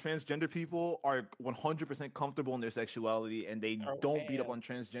up on transgender people are 100% comfortable in their sexuality, and they don't beat up on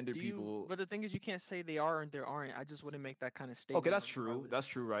transgender people. But the thing is, you can't say they are and they aren't. I just wouldn't make that kind of statement. Okay, that's true. That's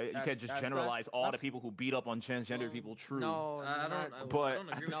true, right? You can't just generalize all the people who beat up on transgender people. True. No, I But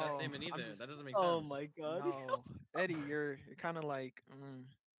don't agree with that statement either. That doesn't make Oh sense. my god. No, Eddie, you're kind of like.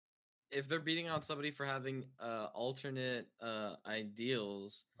 If they're beating on somebody for having alternate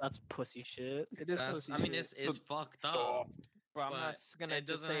ideals, That's pussy shit. It is that's, pussy I mean, shit. it's fucked up. But I'm not But gonna it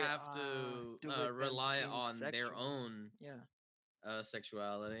just doesn't say, have do it to them rely being on their sexual. own Yeah.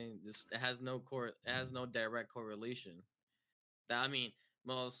 sexuality. Just it has no direct correlation. That I mean,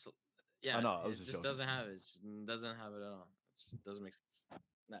 most yeah, I know, I was it just just joking. doesn't have it. It just doesn't have it at all. It just doesn't make sense.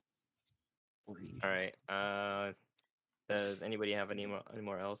 That's All right. Does anybody have any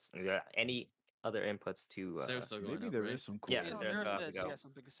more else? Any other inputs to? Sarah's still going Maybe up, there right? is some cool. Yeah, Yeah, Sarah's Sarah about to says go. she has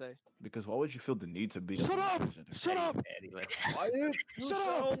something to say. Because why would you feel the need to beat Shut up? up! on transgender? Shut up! Eddie, let's. You Shut up!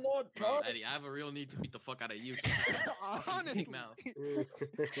 sound not Bro, tough. Eddie, I have a real need to beat the fuck out of you. Honestly. Mouth.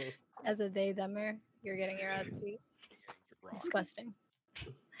 As a they themer, you're getting your ass beat. Disgusting.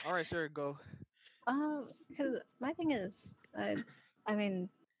 All right, Sarah, go. Because my thing is, I mean,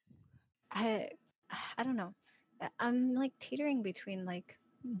 I don't know. I'm like teetering between like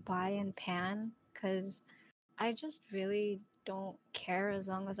bi and pan because I just really don't care as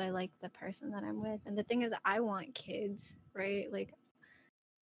long as I like the person that I'm with. And the thing is, I want kids, right? Like,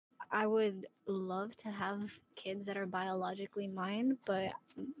 I would love to have kids that are biologically mine, but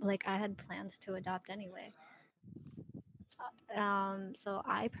like I had plans to adopt anyway. So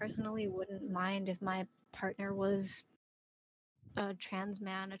I personally wouldn't mind if my partner was a trans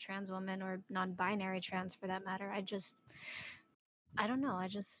man, a trans woman, or non-binary trans for that matter. I don't know.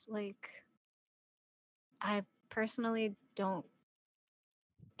 I personally don't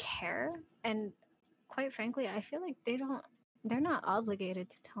care, and quite frankly, I feel like they're not obligated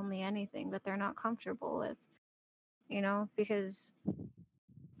to tell me anything that they're not comfortable with, because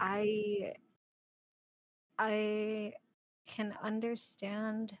I I can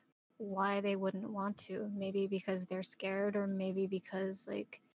understand why they wouldn't want to. Maybe because they're scared, or maybe because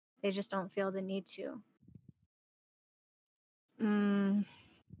like they just don't feel the need to. Mm,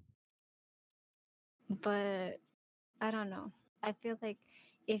 but I don't know. I feel like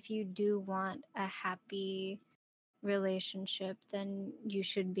if you do want a happy relationship, then you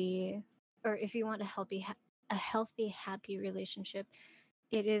should be, or if you want a healthy, happy relationship,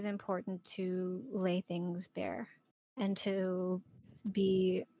 it is important to lay things bare and to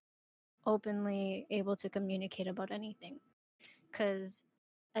be openly able to communicate about anything. Because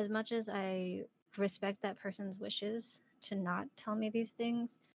as much as I respect that person's wishes to not tell me these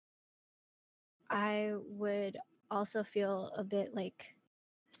things, I would also feel a bit like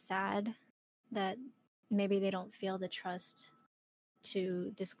sad that maybe they don't feel the trust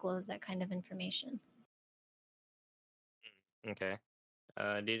to disclose that kind of information. Okay.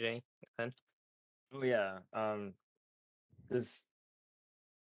 DJ, go ahead. Oh yeah. This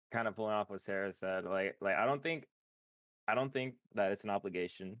kind of pulling off what Sarah said. Like I don't think that it's an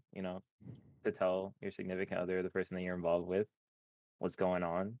obligation, to tell your significant other, the person that you're involved with, what's going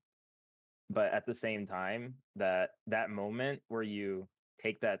on. But at the same time, that moment where you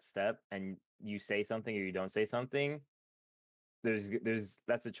take that step and you say something or you don't say something, there's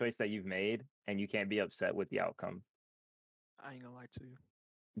that's a choice that you've made, and you can't be upset with the outcome. I ain't gonna lie to you.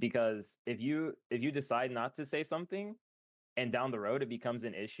 Because if you decide not to say something and down the road it becomes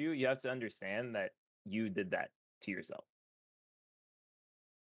an issue, you have to understand that you did that to yourself.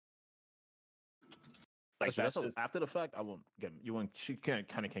 Like Actually, that's that's just after the fact. I won't get you. Won't she can't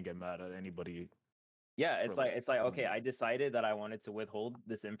kind of can't get mad at anybody. yeah. It's for, like it's like doing okay, that. I decided that I wanted to withhold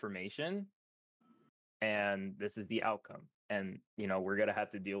this information, and this is the outcome, and we're gonna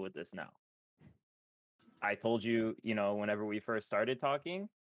have to deal with this now. I told you, whenever we first started talking,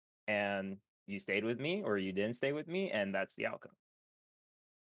 and you stayed with me or you didn't stay with me, and that's the outcome.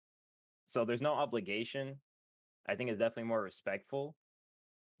 So there's no obligation. I think it's definitely more respectful,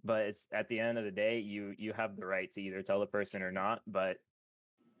 but it's at the end of the day, you have the right to either tell the person or not, but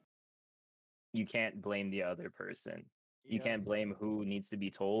you can't blame the other person. You Yeah. can't blame who needs to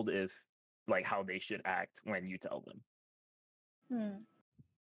be told if like how they should act when you tell them. Hmm.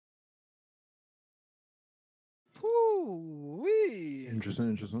 Woo-wee.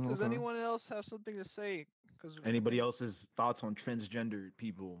 Interesting. Does Okay. anyone else have something to say? Because Anybody else's thoughts on transgender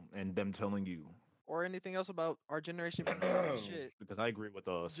people and them telling you? or anything else about our generation being full of shit. Because I agree with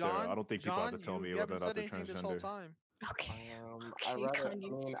Sarah. John, I don't think people have John, to tell me you about haven't that said after anything this whole transgender. time. Okay. I Okay, rather. I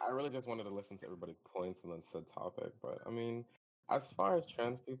Kanye. mean, I really just wanted to listen to everybody's points and then said topic. But I mean, as far as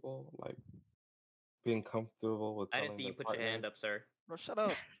trans people, like being comfortable with I didn't telling see their you put your hand partners. up, sir. Bro, shut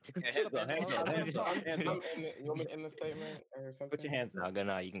up. Yeah, Shut up, Angelo. Let him I'm, talk. hands up. you want me to end the statement or something? Put your hands No, up. go.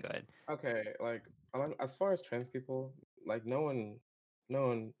 No, you can go ahead. Okay, like as far as trans people, like no one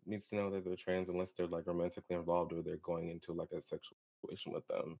needs to know that they're trans unless they're like romantically involved or they're going into like a sexual situation with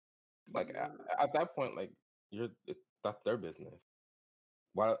them. Like at that point, like that's their business.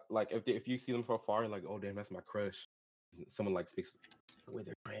 Why, like if you see them from afar, you're like, oh damn, that's my crush. Someone like speaks the way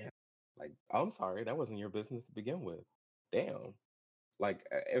they're trans. Like, I'm sorry, that wasn't your business to begin with. Damn. Like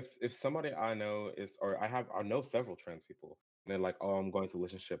if somebody I know is or I know several trans people and they're like, oh, I'm going to a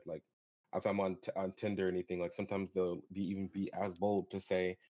relationship. Like if I'm on Tinder or anything, like sometimes they'll be as bold to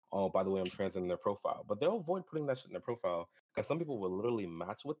say, oh, by the way, I'm trans in their profile, but they'll avoid putting that shit in their profile because some people will literally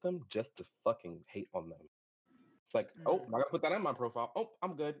match with them just to fucking hate on them. It's like, oh, I gotta put that in my profile. Oh,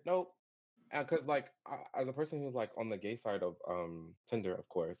 I'm good. Nope. Because like as a person who's like on the gay side of Tinder, of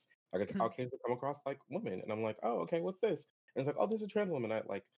course, like I'll occasionally come across like women, and I'm like, oh, okay, what's this? And it's like, oh, this is a trans woman. I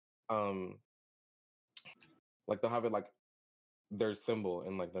um like they'll have it like their symbol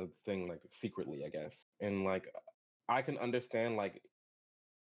and like the thing like secretly, I guess. And like I can understand like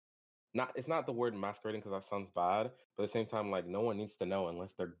not it's not the word masquerading because that sounds bad, but at the same time, like no one needs to know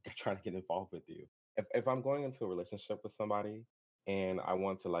unless they're trying to get involved with you. If I'm going into a relationship with somebody and I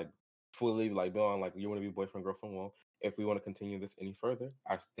want to like fully like go on like you want to be boyfriend girlfriend, well, if we want to continue this any further,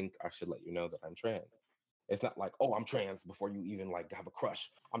 I think I should let you know that I'm trans. It's not like, oh, I'm trans before you even like have a crush.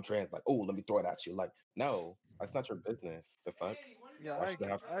 I'm trans, like, oh, let me throw it at you. Like, no, that's not your business. The fuck? Yeah, Why should I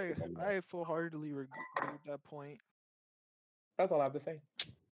have to I think on that? I full-heartedly agree with that point. That's all I have to say.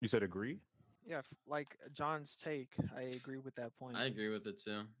 You said agree? Yeah, like John's take, I agree with that point. I agree with it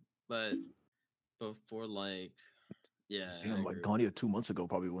too. But before like yeah, I Damn, like agree. Ganya 2 months ago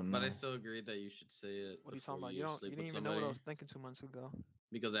probably wouldn't But I know. still agree that you should say it. What are you before talking about? You sleep didn't with even know what I somebody, was thinking 2 months ago.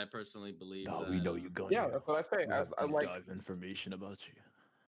 because I personally believe No, that. we know you Ganya. Yeah, that's what I say. We I have deep like dive information about you.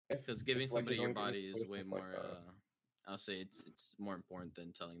 Because giving if, like, somebody you're your going through body is way situations like more. that. I'll say it's more important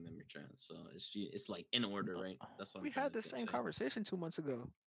than telling them you're trans. So it's like in order, right? That's what We I'm trying had to the same say. conversation 2 months ago.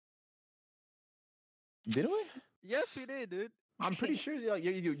 Did we? Yes, we did, dude. I'm pretty sure like,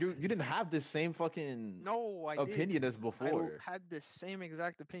 you didn't have this same fucking No, I opinion did. as before. I had the same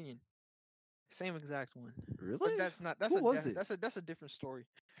exact opinion, same exact one. Really? But that's Who was it? that's a different story.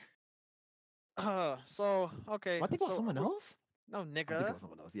 So okay. Am I thinking about so someone else? No, I'm thinking nigga. about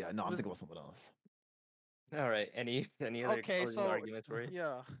someone else. Yeah, no, I'm Was- thinking about someone else. All right. Any other Okay, closing so arguments for it?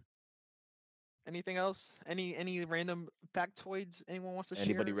 yeah. Anything else? Any random factoids anyone wants to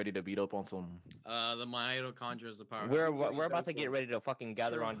Anybody share? ready to beat up on some? The mitochondria is the power. We're about to get ready to fucking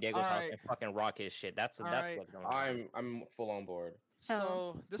gather Sure. on Diego's house Alright. and fucking rock his shit. That's Alright. what's going on. I'm full on board.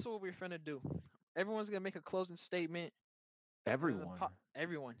 So this is what we're finna do. Everyone's gonna make a closing statement. Everyone.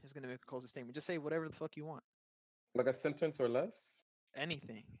 Everyone is gonna make a closing statement. Just say whatever the fuck you want. Like a sentence or less.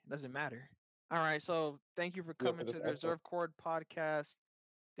 Anything. Doesn't matter. All right. So thank you for Yeah, coming for to this the episode. Reserve Chord podcast.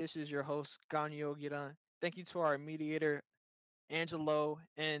 This is your host, Ganyo Giran. Thank you to our mediator, Angelo,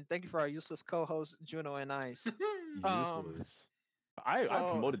 and thank you for our useless co-host, Juno and Ice. Useless. I so-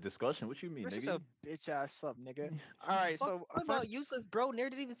 promoted discussion. What you mean, You're such nigga? a bitch ass up, nigga. All right. So What about useless, bro? Nair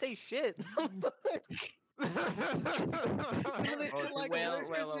didn't even say shit. Literally Oh, said, like, well,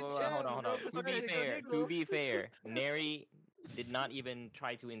 lurkers in chat, hold on. bro, To be besides fair, Diego. Neri did not even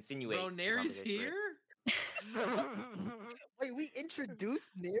try to insinuate. Bro, the Neri's contradiction. here. Wait, we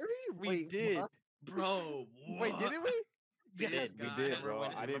introduced Neri? We Wait, did. what? Bro, Wait, didn't we? We did, We guy. did, Remember bro.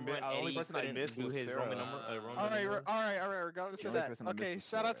 when- I didn't. remember when The only Eddie person I couldn't missed do was his Sarah. Roman All right, numeral? all right. Regardless The of only that. person I missed Okay, was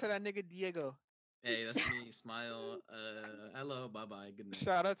shout out to Sarah. that nigga Diego. Hey, that's me. Smile. Hello. Bye bye. Good night.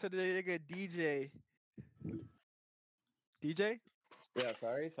 Shout out to the nigga DJ. DJ? Yeah,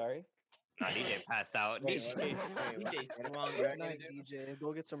 sorry. Nah, DJ passed out. Wait, DJ still on. Good night, DJ.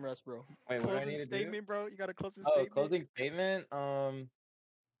 Go get some rest, bro. Wait, what do I Closing need to do? statement, bro. You got a closing Oh, statement? closing statement.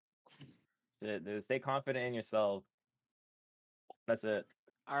 Dude, stay confident in yourself. That's it.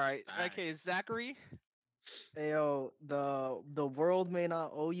 All right. Okay, Facts. Zachary. Ayo, the world may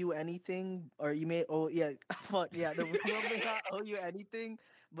not owe you anything, or you may owe fuck yeah, the world may not owe you anything,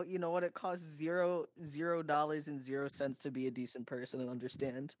 but you know what? It costs $0 and 0 cents to be a decent person and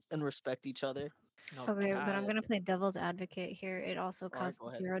understand and respect each other. No, Okay, but I'm God. gonna play devil's advocate here. It also Alright, costs go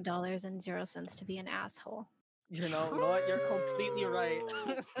ahead. $0 and 0 cents to be an asshole. You know what? You're completely right.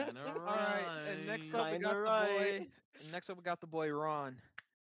 Kinda All right. And next up we Kinda got the right. boy. And next up we got the boy Ron.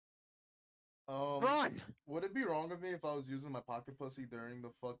 Um, Ron. would it be wrong of me if I was using my pocket pussy during the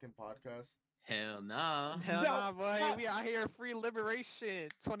fucking podcast? Hell nah. Hell No, nah, boy. no. We out here free liberation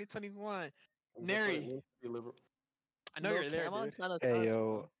 2021. Neri. I know you're there, dude. Hey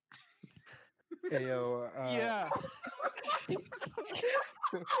yo. Hey yo. Yeah.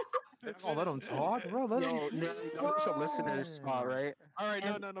 Oh, let him talk, bro. Let him. Yo, Neri, it's a listener's spot, right? All right.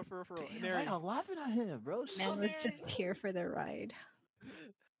 And- No, for real. Damn, Neri. I'm laughing at him, bro. Man was just here for the ride.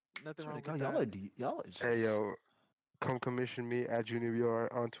 Nothing Swear wrong to with God, that. y'all are just- Hey yo. Come commission me at Junior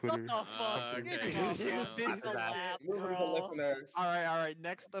VR on Twitter. What the fuck? Okay, Get yeah, off your yeah. big After that, slap, Moving to the bro. listeners. All right.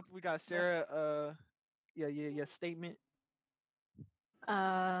 Next up, we got Sarah. Yeah. Statement.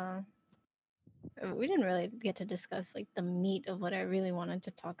 We didn't really get to discuss like the meat of what I really wanted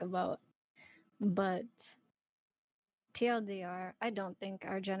to talk about, but TLDR, I don't think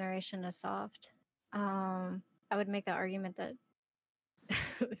our generation is soft. I would make the argument that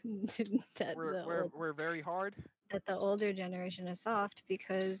that We're very hard. that the older generation is soft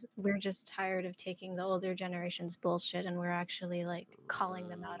because we're just tired of taking the older generation's bullshit and we're actually like calling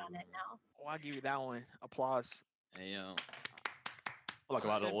them out on it now. Oh, I'll give you that one. Applause. Hey yo. I feel like a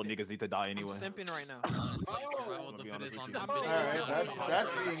lot of old niggas need to die anyway. I'm simping right now. Honestly, Oh! survival of the Be honest fittest on with that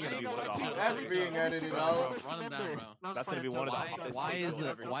you. bitch. Alright, that's being edited out. Run them down, bro. That's gonna be one of the Why? hottest Why takes is the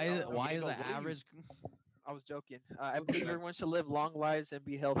ever. why? Yo, Why is Diego, the what do you- average? I was joking. I believe everyone should live long lives and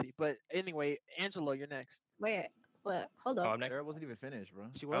be healthy. But anyway, Angelo, you're next. Wait, what? Hold Oh, up, I'm next. Sarah wasn't even finished, bro.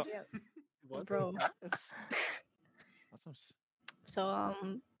 She was. bro. That's some. So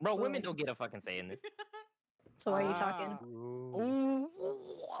Bro, women don't get a fucking say in this. so are you talking? Ooh.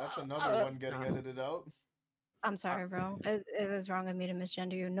 That's another one getting edited out. I'm sorry, bro. It was wrong of me to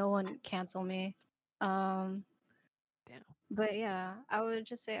misgender you. No one cancel me. Damn. But yeah, I would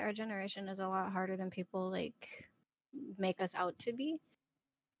just say our generation is a lot harder than people like make us out to be.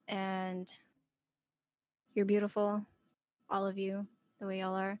 And you're beautiful, all of you, the way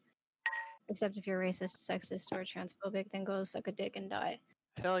y'all are. Except if you're racist, sexist, or transphobic, then go suck a dick and die.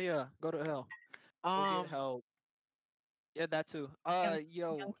 Hell yeah, go to hell. Go get help. Yeah, that too.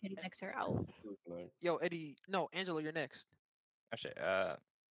 Young titty mixer out. Yo, Eddie. No, Angela, you're next. Actually,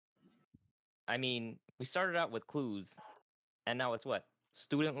 I mean, we started out with clues, and now it's what?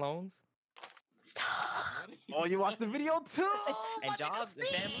 Student loans? Stop. Oh, you watched the video too? And jobs and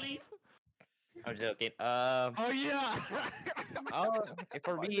families? I'm joking. Oh yeah.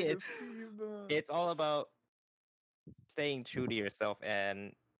 For me, it's all about staying true to yourself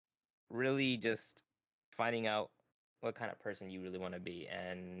and really just finding out what kind of person you really want to be,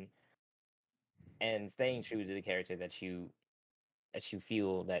 and staying true to the character that you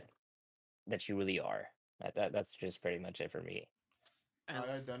feel that you really are. That's just pretty much it for me. And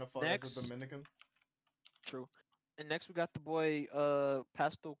I identify next, as a Dominican. True. And next we got the boy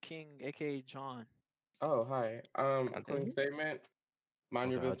Pastel King, aka John. Oh, hi. Clean statement.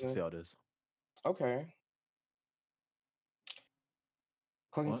 Mind your Okay, I'll just business. see how it is. Okay.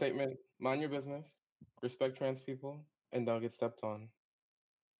 Clean What? statement. Mind your business. Respect trans people and don't get stepped on.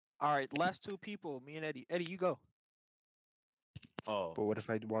 All right, last two people, me and Eddie. Eddie, you go. Oh. But what if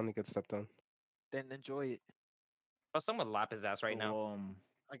I want to get stepped on? Then enjoy it. Oh, someone lap his ass right now.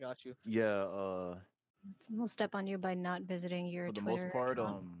 I got you. Yeah, We'll step on you by not visiting your for the Twitter most part,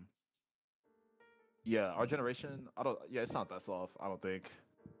 account. yeah, our generation, yeah, it's not that soft, I don't think.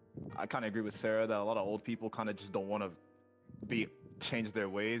 I kind of agree with Sarah that a lot of old people kind of just don't want to change their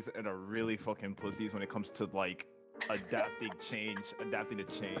ways and are really fucking pussies when it comes to like adapting to change.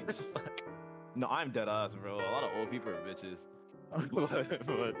 No, I'm dead ass, bro. A lot of old people are bitches.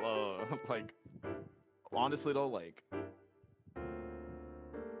 but like, honestly though, like,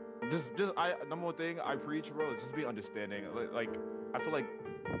 number one thing I preach, bro, is just be understanding. Like, I feel like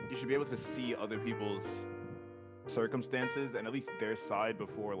you should be able to see other people's circumstances and at least their side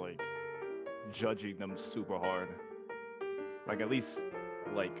before like judging them super hard. Like, at least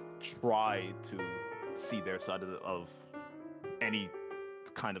like try to see their side of any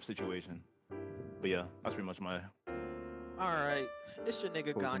kind of situation. But yeah, that's pretty much my All right, it's your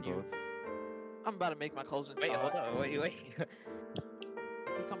nigga closing Ganyu. thoughts. I'm about to make my closing Wait, thought. hold on, wait. What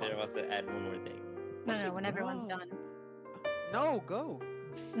you talking Sarah about? wants to add one more thing. No, when everyone's done. No, go.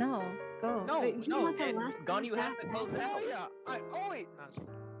 No, go. No, Wait, you no, want the and last Ganyu one has to back? close it Oh out. yeah. Oh wait.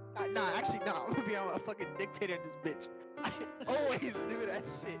 Nah, actually, no. I'm gonna be a fucking dictator in this bitch. I always do that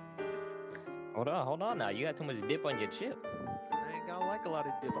shit. Hold on now. You got too much dip on your chip. I ain't gonna like a lot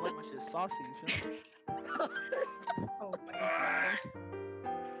of dip. I like my shit saucy. You feel me? Oh my God.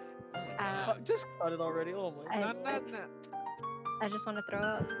 Just cut it already. Oh my I- god. Nah. I just want to throw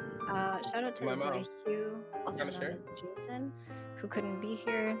out shout out to My the boy mouse. Hugh, also Gotta known share. as Jason, who couldn't be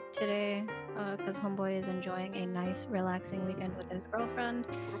here today because homeboy is enjoying a nice, relaxing weekend with his girlfriend.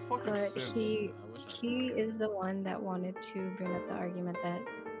 What a fucking But simp. he is the one that wanted to bring up the argument that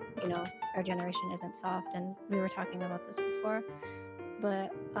our generation isn't soft, and we were talking about this before.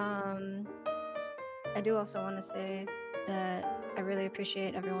 But I do also want to say that I really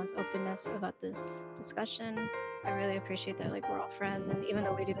appreciate everyone's openness about this discussion. I really appreciate that we're all friends, and even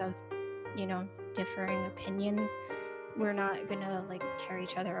though we do have differing opinions, we're not gonna tear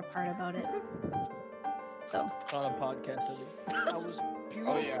each other apart about it. So On a podcast at least. That was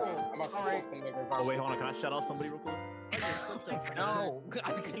beautiful. Oh yeah. I'm All right. Oh wait, hold on. Can I shout out somebody real quick? No,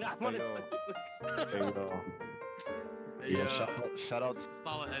 I want to. There you go. Yeah, shout out.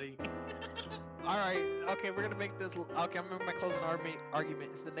 Stall it, Eddie. All right. Okay, we're gonna make this. Okay, I'm gonna make my closing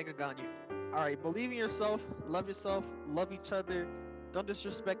argument. It's the nigga Ganyu. All right. Believe in yourself. Love each other. Don't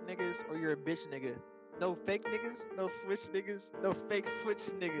disrespect niggas or you're a bitch nigga. No fake niggas. No switch niggas. No fake switch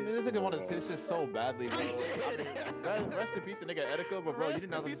niggas. This nigga wanted to say this shit so badly, bro. I did. Rest in peace to nigga Etika, but bro, you Rest did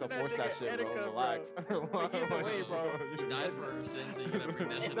not in have peace to to that force that nigga shit, Etika, bro. bro. Relax. But either way, bro. He died for her sins, and you gotta bring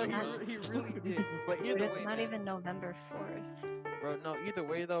that shit No, up, bro. he really did. But dude, either it's way, not man. even November 4th. Bro, no, either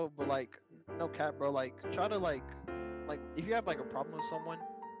way though, but no cap, bro, try to if you have a problem with someone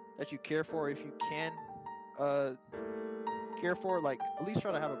that you care for, if you can care for, at least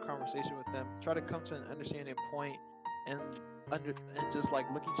try to have a conversation with them, try to come to an understanding point, and just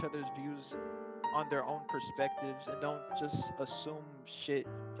look each other's views on their own perspectives, and don't just assume shit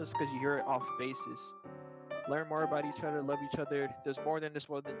just because you hear it off basis. Learn more about each other, love each other. There's more than this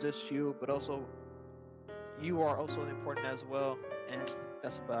world than just you, but also you are also important as well, and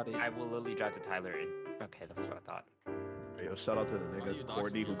that's about it. I will literally drive to Tyler Okay, that's what I thought. Hey, yo, shout out to the Why nigga you doxing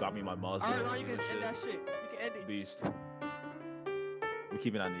Courtney who him? got me my Mazda. All right, now you and can shit. end that shit. You can end it. Beast. We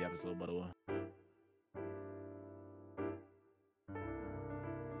keeping that in the episode, by the way.